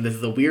 listen, this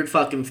is a weird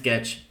fucking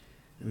sketch.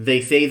 They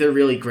say they're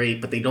really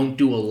great, but they don't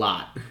do a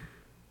lot.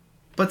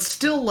 But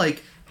still,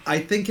 like, I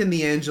think in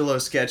the Angelo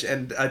sketch,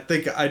 and I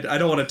think I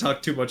don't want to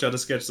talk too much on a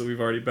sketch that we've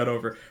already been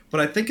over, but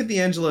I think in the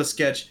Angelo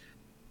sketch,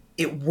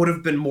 it would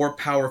have been more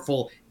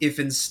powerful if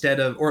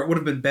it would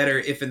have been better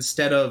if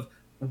instead of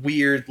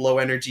weird low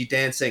energy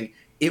dancing,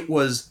 it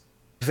was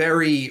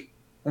very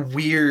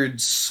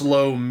weird,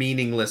 slow,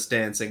 meaningless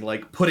dancing,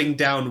 like putting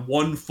down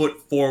 1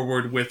 foot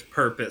forward with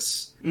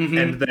purpose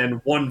and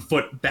then 1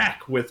 foot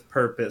back with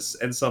purpose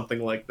and something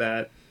like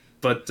that.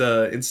 But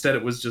instead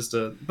it was just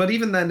a... But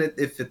even then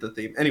it fit the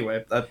theme.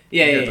 Anyway.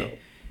 Anyway,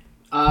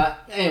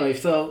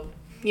 so,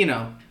 you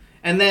know.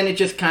 And then it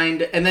just and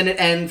then it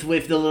ends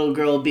with the little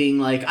girl being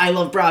like, I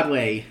love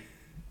Broadway.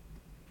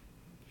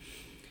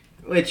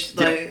 Which,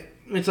 like,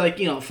 it's like,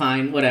 you know,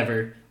 fine,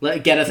 whatever.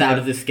 Get us out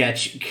of this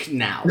sketch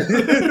now.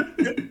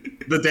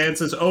 The dance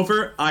is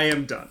over. I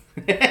am done.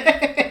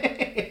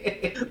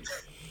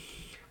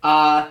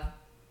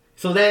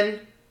 So then,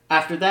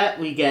 after that,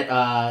 we get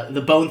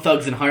the Bone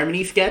Thugs and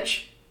Harmony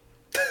sketch.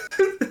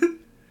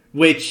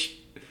 Which,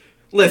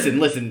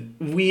 listen,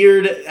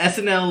 weird,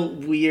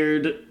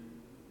 SNL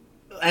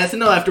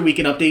after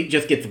Weekend Update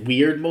just gets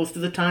weird most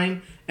of the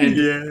time.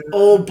 And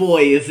oh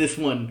boy, is this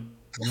one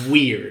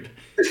weird.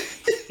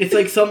 It's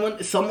like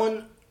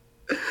someone...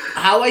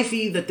 How I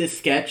see that this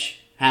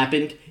sketch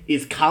happened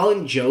is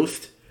Colin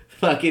Jost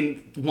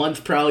fucking once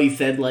probably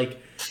said,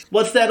 like,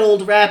 what's that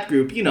old rap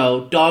group? You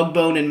know,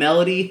 Dogbone and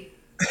Melody?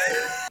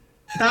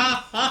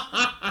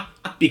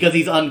 Because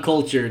he's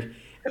uncultured.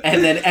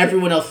 And then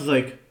everyone else was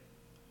like,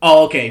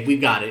 oh, okay, we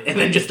got it. And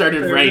then just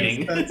started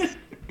writing.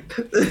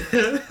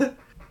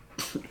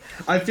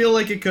 I feel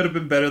like it could have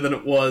been better than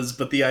it was,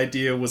 but the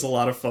idea was a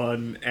lot of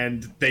fun,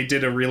 and they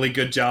did a really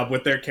good job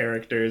with their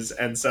characters,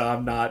 and so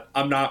I'm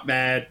not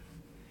mad.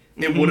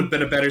 It would have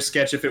been a better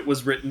sketch if it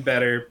was written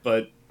better,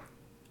 but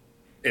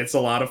it's a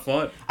lot of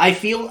fun. I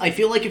feel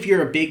like if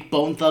you're a big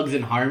Bone Thugs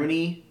and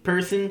Harmony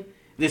person,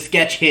 this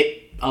sketch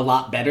hit a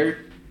lot better.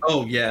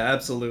 Oh yeah,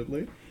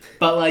 absolutely.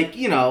 But like,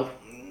 you know,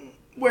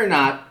 we're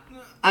not.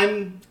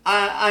 I'm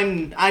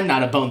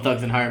not a Bone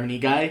Thugs and Harmony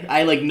guy.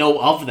 I like know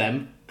of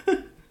them.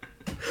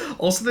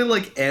 Also, they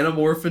like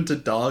anamorph into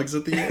dogs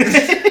at the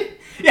end.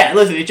 Yeah,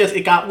 listen,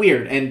 it got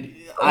weird, and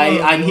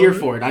I'm here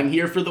for it. I'm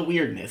here for the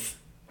weirdness.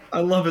 I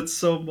love it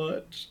so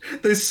much.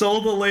 They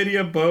sold a lady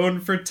a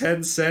bone for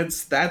 10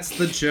 cents. That's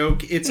the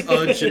joke. It's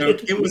a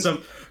joke. It was a...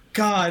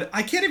 God,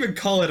 I can't even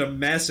call it a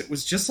mess. It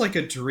was just like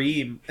a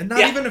dream. And not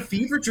even a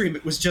fever dream.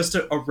 It was just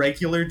a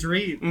regular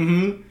dream.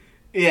 Mm-hmm.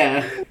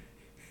 Yeah.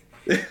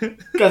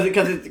 Because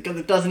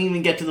it doesn't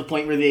even get to the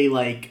point where they,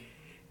 like...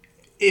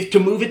 If to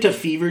move it to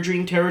fever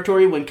dream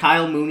territory, when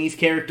Kyle Mooney's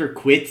character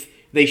quits,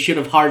 they should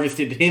have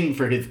harvested him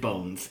for his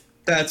bones.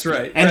 That's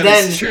right. And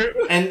that is true.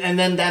 And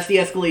then that's the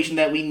escalation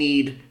that we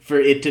need for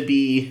it to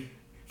be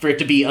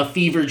a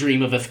fever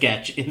dream of a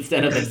sketch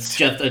instead of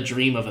just a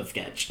dream of a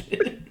sketch.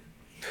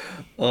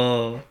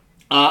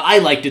 I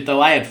liked it though.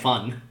 I had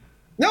fun.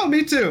 No,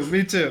 me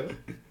too.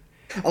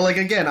 Like,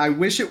 again, I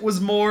wish it was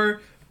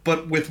more,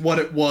 but with what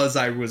it was,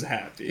 I was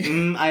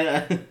happy.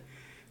 I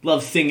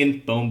love singing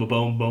boom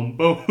boom boom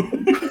boom.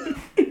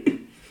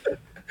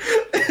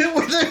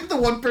 The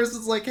one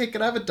person's like, hey,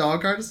 can I have a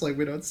dog harness? Like,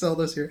 we don't sell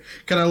this here.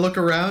 Can I look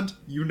around?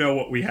 You know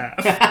what we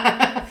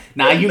have.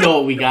 Nah, you know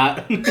what we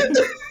got.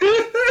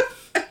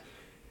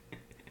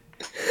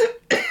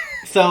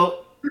 So,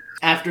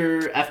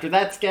 after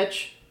that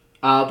sketch,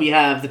 we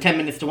have the 10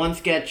 minutes to 1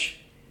 sketch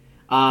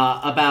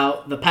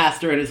about the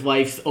pastor and his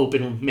wife's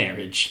open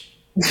marriage.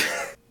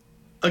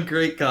 A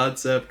great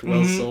concept,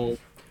 well sold.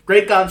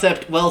 Great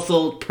concept, well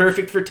sold,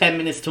 perfect for 10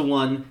 minutes to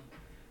 1.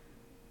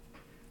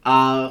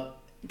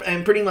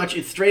 And pretty much,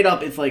 it's straight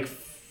up, it's like,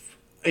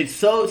 it's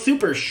so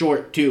super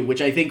short, too,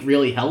 which I think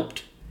really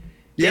helped.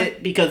 Yeah.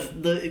 Because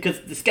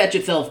the sketch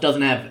itself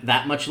doesn't have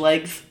that much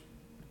legs.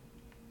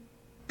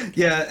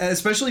 Yeah,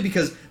 especially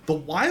because the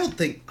wild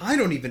thing, I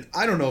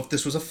don't know if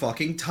this was a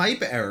fucking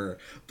type error,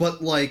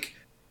 but like,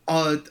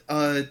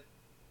 Ego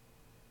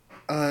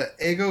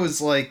was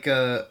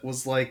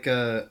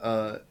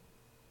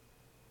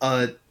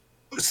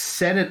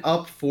set it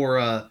up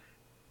for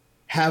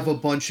have a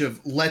bunch of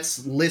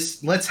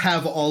let's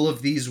have all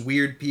of these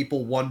weird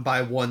people one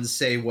by one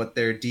say what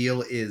their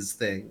deal is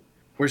thing,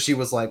 where she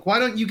was like, why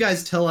don't you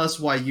guys tell us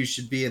why you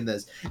should be in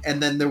this?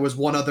 And then there was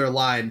one other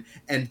line,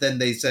 and then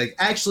they said,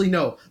 actually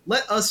no,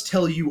 let us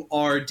tell you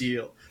our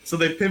deal. So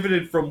they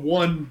pivoted from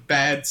one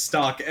bad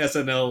stock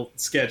SNL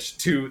sketch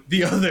to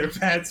the other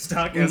bad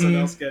stock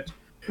SNL sketch.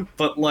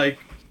 But like,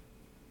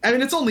 I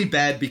mean, it's only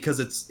bad because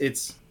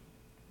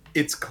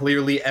it's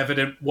clearly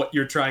evident what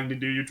you're trying to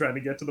do. You're trying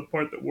to get to the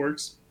part that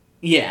works.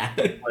 Yeah.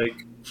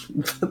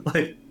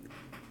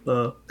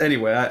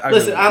 Anyway, I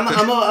listen. really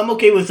I'm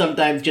okay with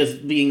sometimes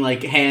just being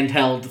like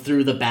handheld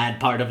through the bad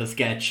part of a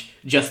sketch,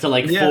 just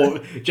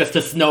to just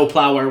to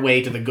snowplow our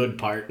way to the good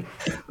part.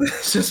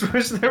 Just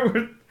wish there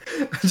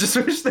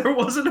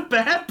wasn't a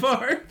bad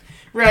part.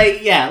 Right?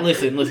 Yeah.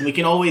 Listen. We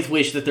can always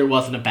wish that there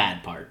wasn't a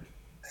bad part.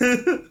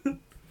 Anyway.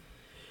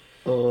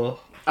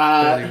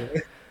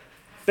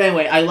 But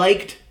anyway, I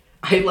liked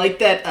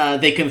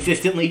that they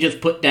consistently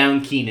just put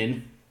down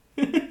Keenan.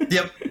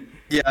 Yep.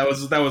 Yeah, that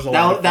was a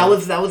lot. That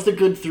was the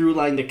good through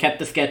line that kept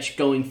the sketch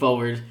going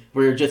forward.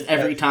 Where just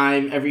every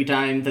time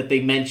that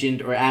they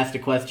mentioned or asked a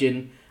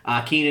question,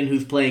 Keenan,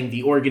 who's playing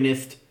the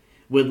organist,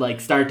 would like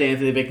start to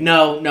answer. They'd be like,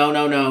 no.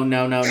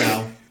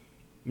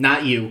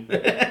 Not you.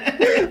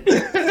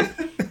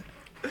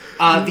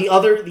 The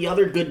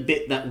other good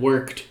bit that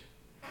worked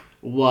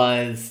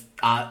was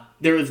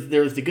there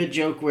was the good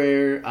joke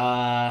where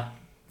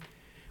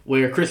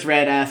Chris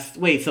Redd asks,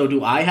 "Wait, so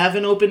do I have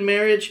an open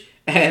marriage?"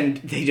 And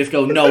they just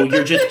go, "No,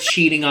 you're just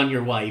cheating on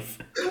your wife."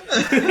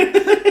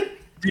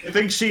 Do you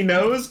think she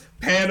knows?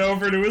 Pan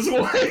over to his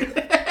wife.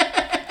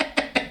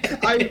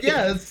 I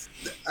guess.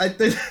 I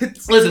think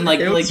it's, listen,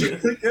 really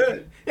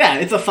good. Yeah,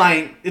 it's a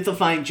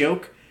fine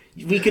joke.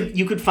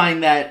 You could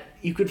find that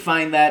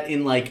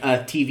in like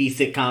a TV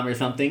sitcom or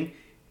something.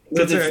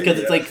 Because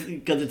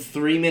it's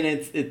 3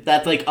 minutes.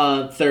 That's like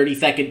a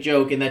 30-second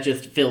joke, and that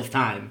just fills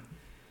time.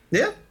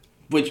 Yeah,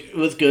 which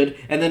was good.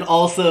 And then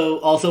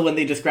also when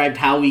they described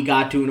how we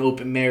got to an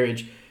open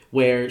marriage,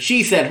 where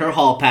she said her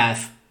hall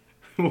pass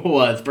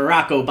was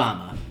Barack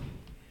Obama,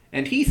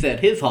 and he said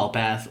his hall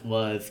pass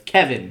was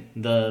Kevin,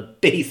 the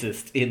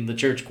bassist in the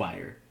church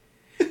choir.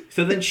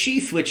 So then she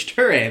switched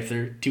her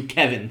answer to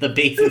Kevin, the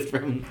bassist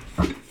from...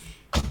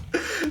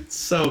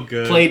 So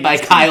good. Played by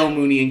Kyle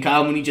Mooney, and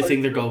Kyle Mooney just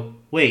sitting there go,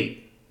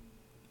 "Wait,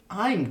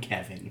 I'm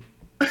Kevin."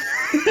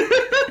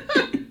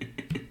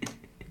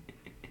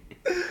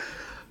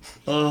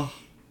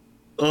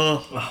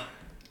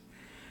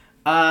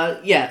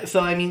 Yeah, so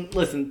I mean,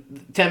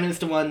 listen, 10 minutes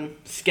to one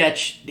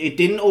sketch, it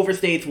didn't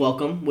overstay its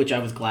welcome, which I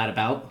was glad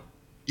about.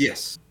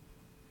 Yes.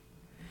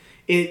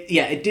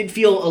 It did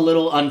feel a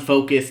little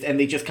unfocused, and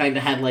they just kind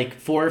of had like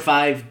 4 or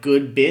 5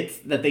 good bits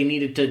that they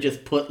needed to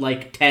just put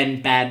like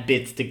 10 bad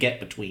bits to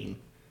get between.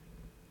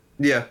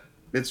 Yeah,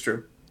 it's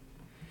true.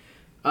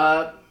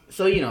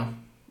 So, you know,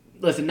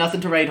 listen,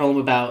 nothing to write home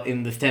about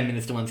in this 10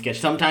 minutes to one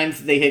sketch.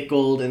 Sometimes they hit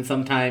gold, and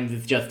sometimes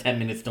it's just 10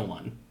 minutes to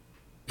one.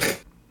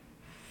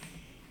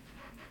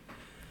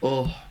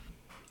 Oh.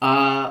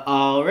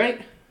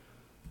 Alright.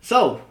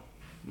 So,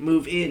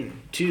 move in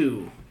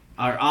to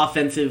our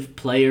offensive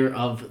player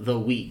of the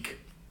week.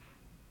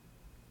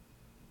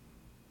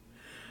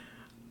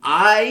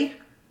 I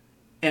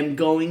am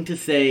going to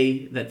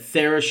say that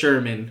Sarah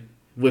Sherman,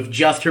 with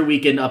just her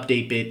weekend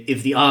update bit,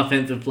 is the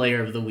offensive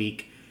player of the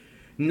week.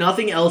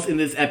 Nothing else in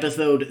this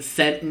episode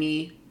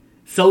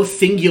so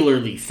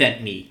singularly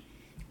sent me,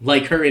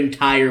 like her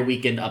entire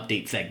weekend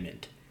update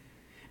segment.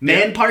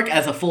 Man Park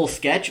as a full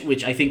sketch,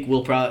 which I think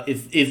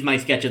is my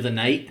sketch of the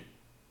night,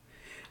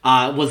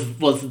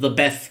 was the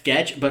best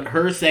sketch, but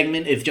her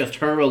segment is just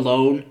her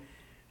alone,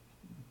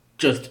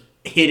 just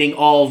hitting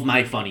all of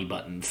my funny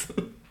buttons.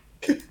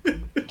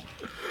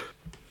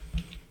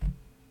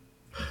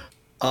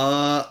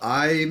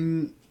 I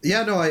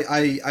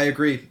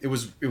agree. It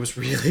was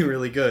really,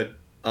 really good.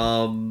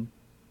 And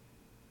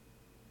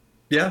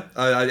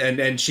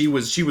she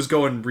was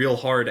going real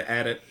hard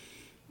at it.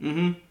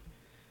 Mm-hmm.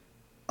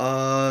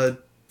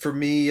 For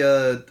me,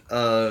 I'd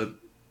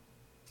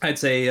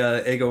say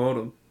Ego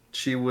Onum.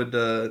 She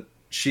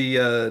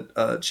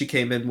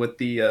came in with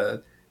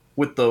the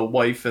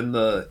wife in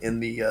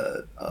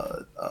the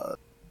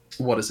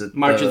what is it?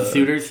 March of the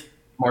Suitors.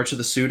 March of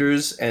the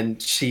Suitors, and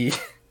she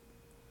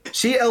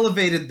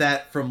elevated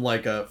that from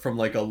like a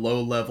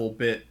low level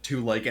bit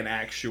to like an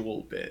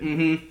actual bit.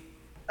 Mm-hmm.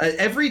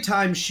 Every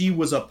time she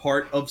was a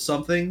part of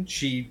something,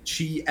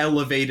 she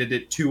elevated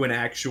it to an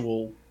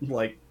actual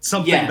like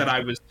something that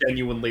I was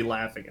genuinely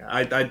laughing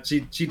at.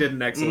 She did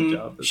an excellent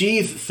job.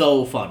 She's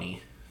so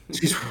funny.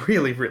 She's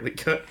really, really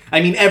good.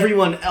 I mean,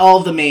 all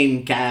of the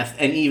main cast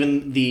and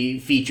even the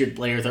featured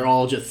players are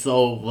all just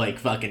so like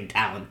fucking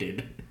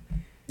talented.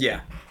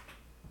 Yeah.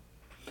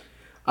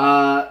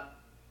 All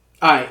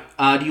right.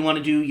 Do you want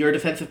to do your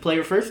defensive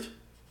player first?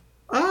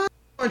 Why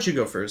don't you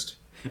go first?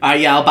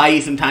 Yeah, I'll buy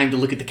you some time to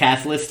look at the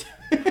cast list.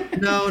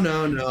 No.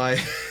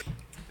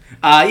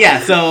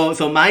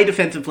 So my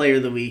defensive player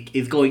of the week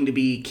is going to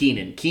be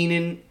Keenan.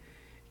 Keenan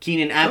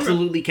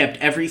absolutely kept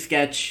every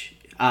sketch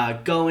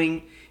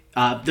going.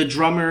 The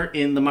drummer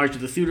in the March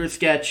of the Suitors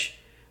sketch,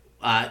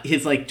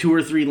 his like 2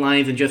 or 3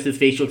 lines and just his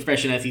facial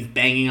expression as he's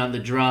banging on the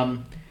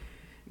drum,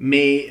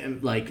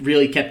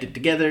 really kept it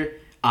together.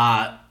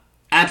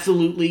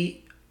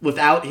 Absolutely,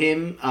 without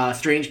him,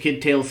 Strange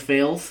Kid Tales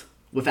fails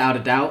without a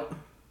doubt.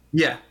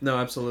 Yeah, no,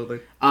 absolutely.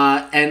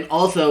 And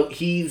also,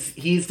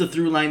 he's the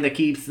through line that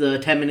keeps the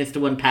 10 minutes to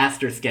one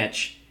pastor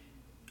sketch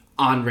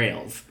on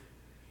rails.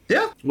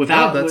 Yeah.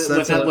 Without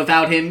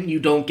him, you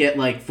don't get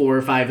like 4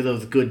 or 5 of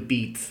those good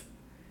beats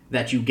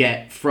that you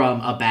get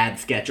from a bad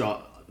sketch,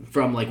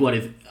 from like what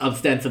is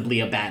ostensibly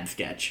a bad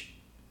sketch.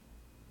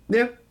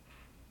 Yeah.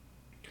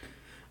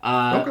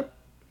 Okay.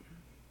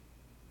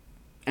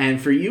 And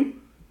for you?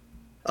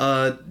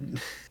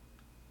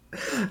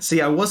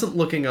 See, I wasn't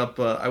looking up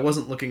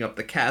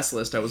the cast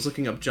list. I was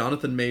looking up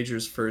Jonathan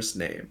Majors' first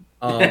name.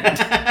 I'm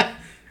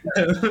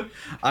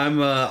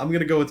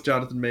gonna go with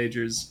Jonathan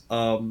Majors.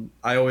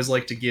 I always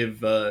like to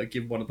give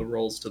one of the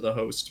roles to the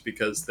host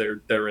because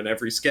they're in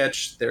every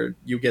sketch.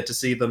 You get to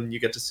see them. You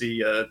get to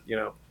see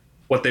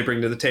what they bring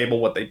to the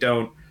table, what they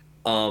don't.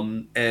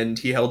 And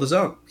he held his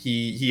own.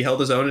 He held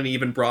his own, and he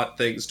even brought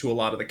things to a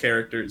lot of the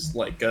characters.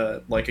 Like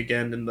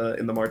again in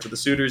the March of the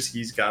Suitors,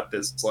 he's got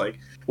this like,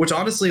 which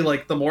honestly,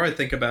 like the more I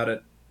think about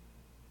it,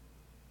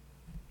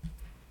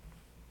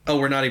 oh,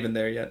 we're not even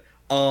there yet.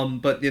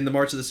 But in the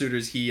March of the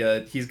Suitors,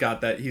 he's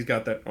got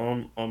that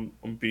I'm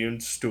being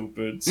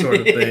stupid sort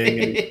of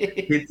thing.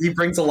 And he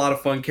brings a lot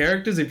of fun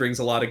characters. He brings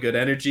a lot of good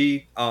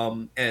energy.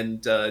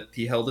 And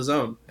he held his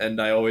own.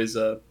 And I always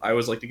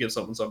like to give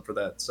someone some for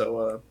that.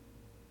 So.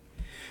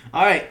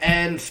 All right,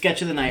 and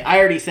sketch of the night. I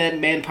already said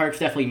Man Park's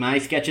definitely my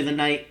sketch of the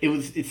night.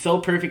 It's so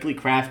perfectly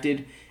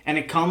crafted, and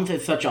it comes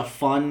at such a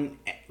fun,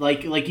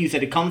 like you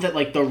said, it comes at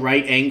like the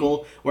right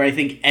angle where I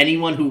think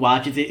anyone who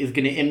watches it is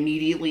going to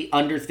immediately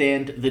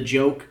understand the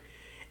joke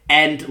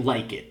and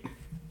like it,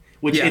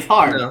 which is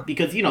hard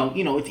because you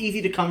know it's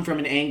easy to come from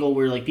an angle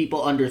where like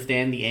people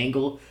understand the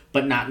angle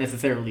but not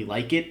necessarily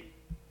like it.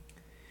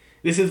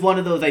 This is one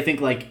of those, I think,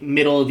 like,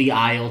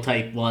 middle-of-the-aisle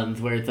type ones,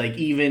 where it's like,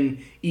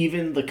 even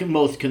the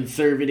most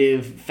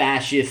conservative,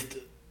 fascist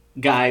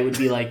guy would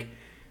be like,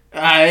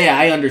 yeah,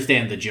 I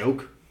understand the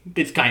joke.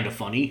 It's kind of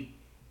funny.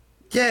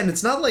 Yeah, and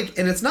it's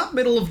not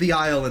middle of the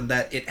aisle in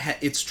that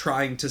it's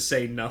trying to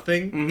say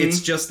nothing. Mm-hmm.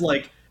 It's just,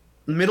 like,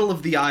 middle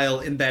of the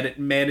aisle in that it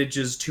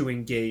manages to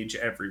engage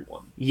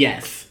everyone.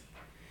 Yes.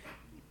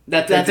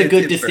 That's a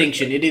good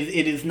distinction. It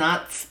is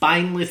not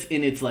spineless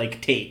in its,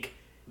 like, take.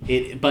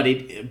 But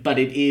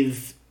it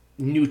is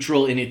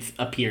neutral in its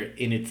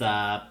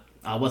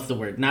what's the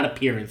word? Not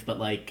appearance, but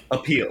like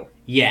appeal.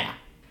 Yeah.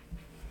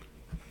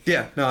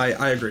 Yeah, no,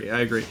 I agree.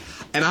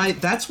 And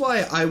that's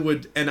why I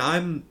would, and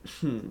I'm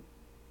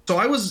So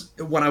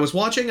when I was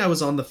watching, I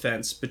was on the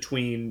fence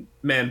between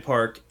Man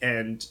Park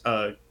and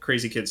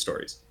Crazy Kid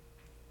Stories.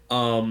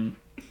 But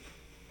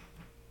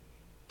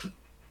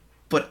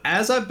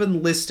as I've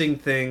been listing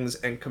things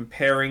and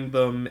comparing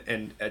them,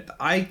 and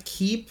I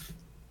keep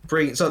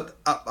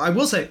I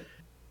will say,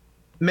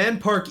 Man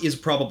Park is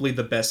probably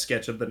the best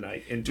sketch of the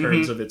night in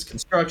terms of its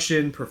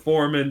construction,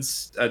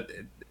 performance,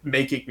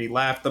 making me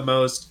laugh the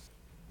most.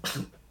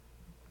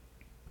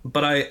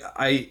 But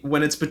I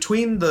when it's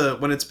between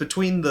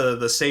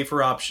the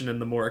safer option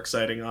and the more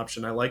exciting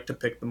option, I like to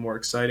pick the more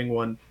exciting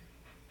one.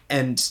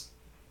 And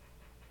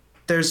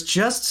there's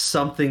just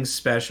something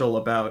special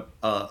about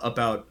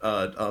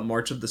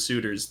March of the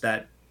Suitors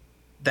that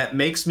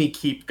makes me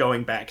keep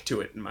going back to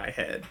it in my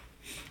head.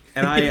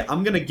 And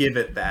I'm gonna give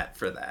it that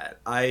for that.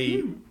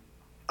 I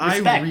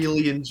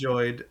really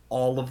enjoyed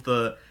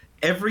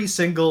every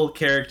single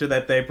character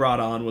that they brought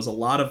on was a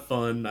lot of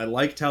fun. I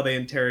liked how they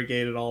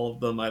interrogated all of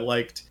them. I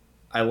liked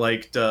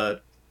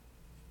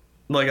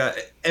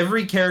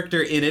every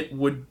character in it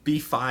would be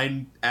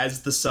fine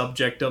as the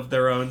subject of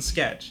their own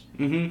sketch.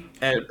 Mm-hmm.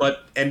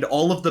 And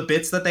all of the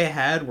bits that they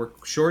had were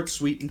short,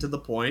 sweet, and to the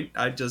point.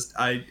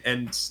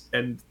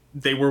 And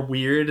they were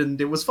weird, and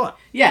it was fun.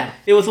 Yeah,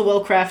 it was a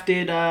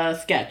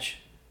well-crafted sketch.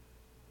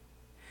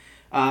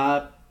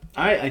 All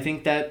right, I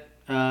think that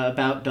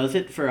about does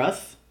it for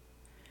us.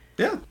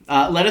 Yeah.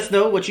 Let us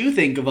know what you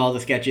think of all the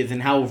sketches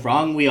and how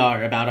wrong we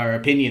are about our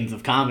opinions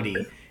of comedy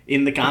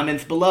in the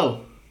comments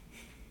below.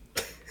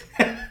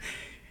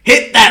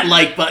 Hit that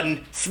like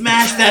button.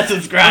 Smash that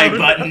subscribe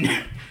button.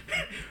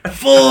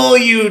 Full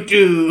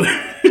YouTube.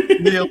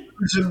 The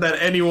illusion that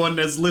anyone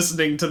is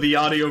listening to the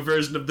audio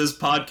version of this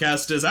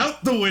podcast is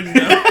out the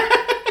window.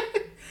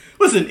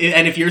 Listen,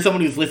 and if you're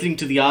someone who's listening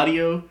to the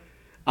audio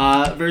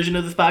version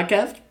of this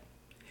podcast,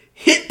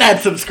 hit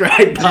that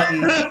subscribe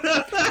button.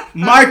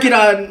 Mark it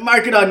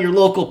on your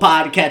local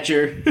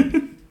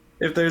podcatcher.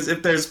 If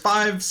there's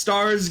 5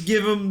 stars,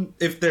 give them.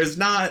 If there's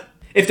not,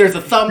 if there's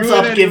a thumbs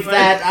up, anyway. Give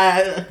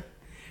that.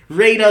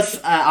 Rate us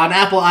on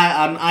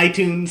on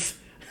iTunes.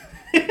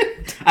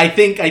 I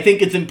think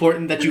it's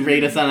important that you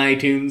rate us on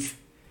iTunes.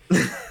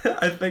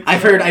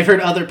 I've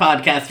heard other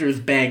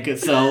podcasters beg,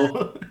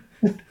 so.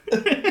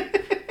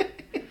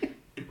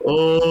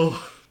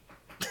 Oh.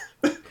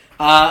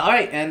 All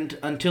right, and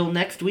until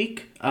next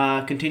week,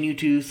 continue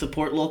to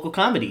support local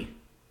comedy.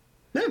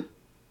 Yeah.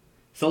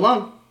 So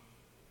long.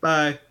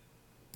 Bye.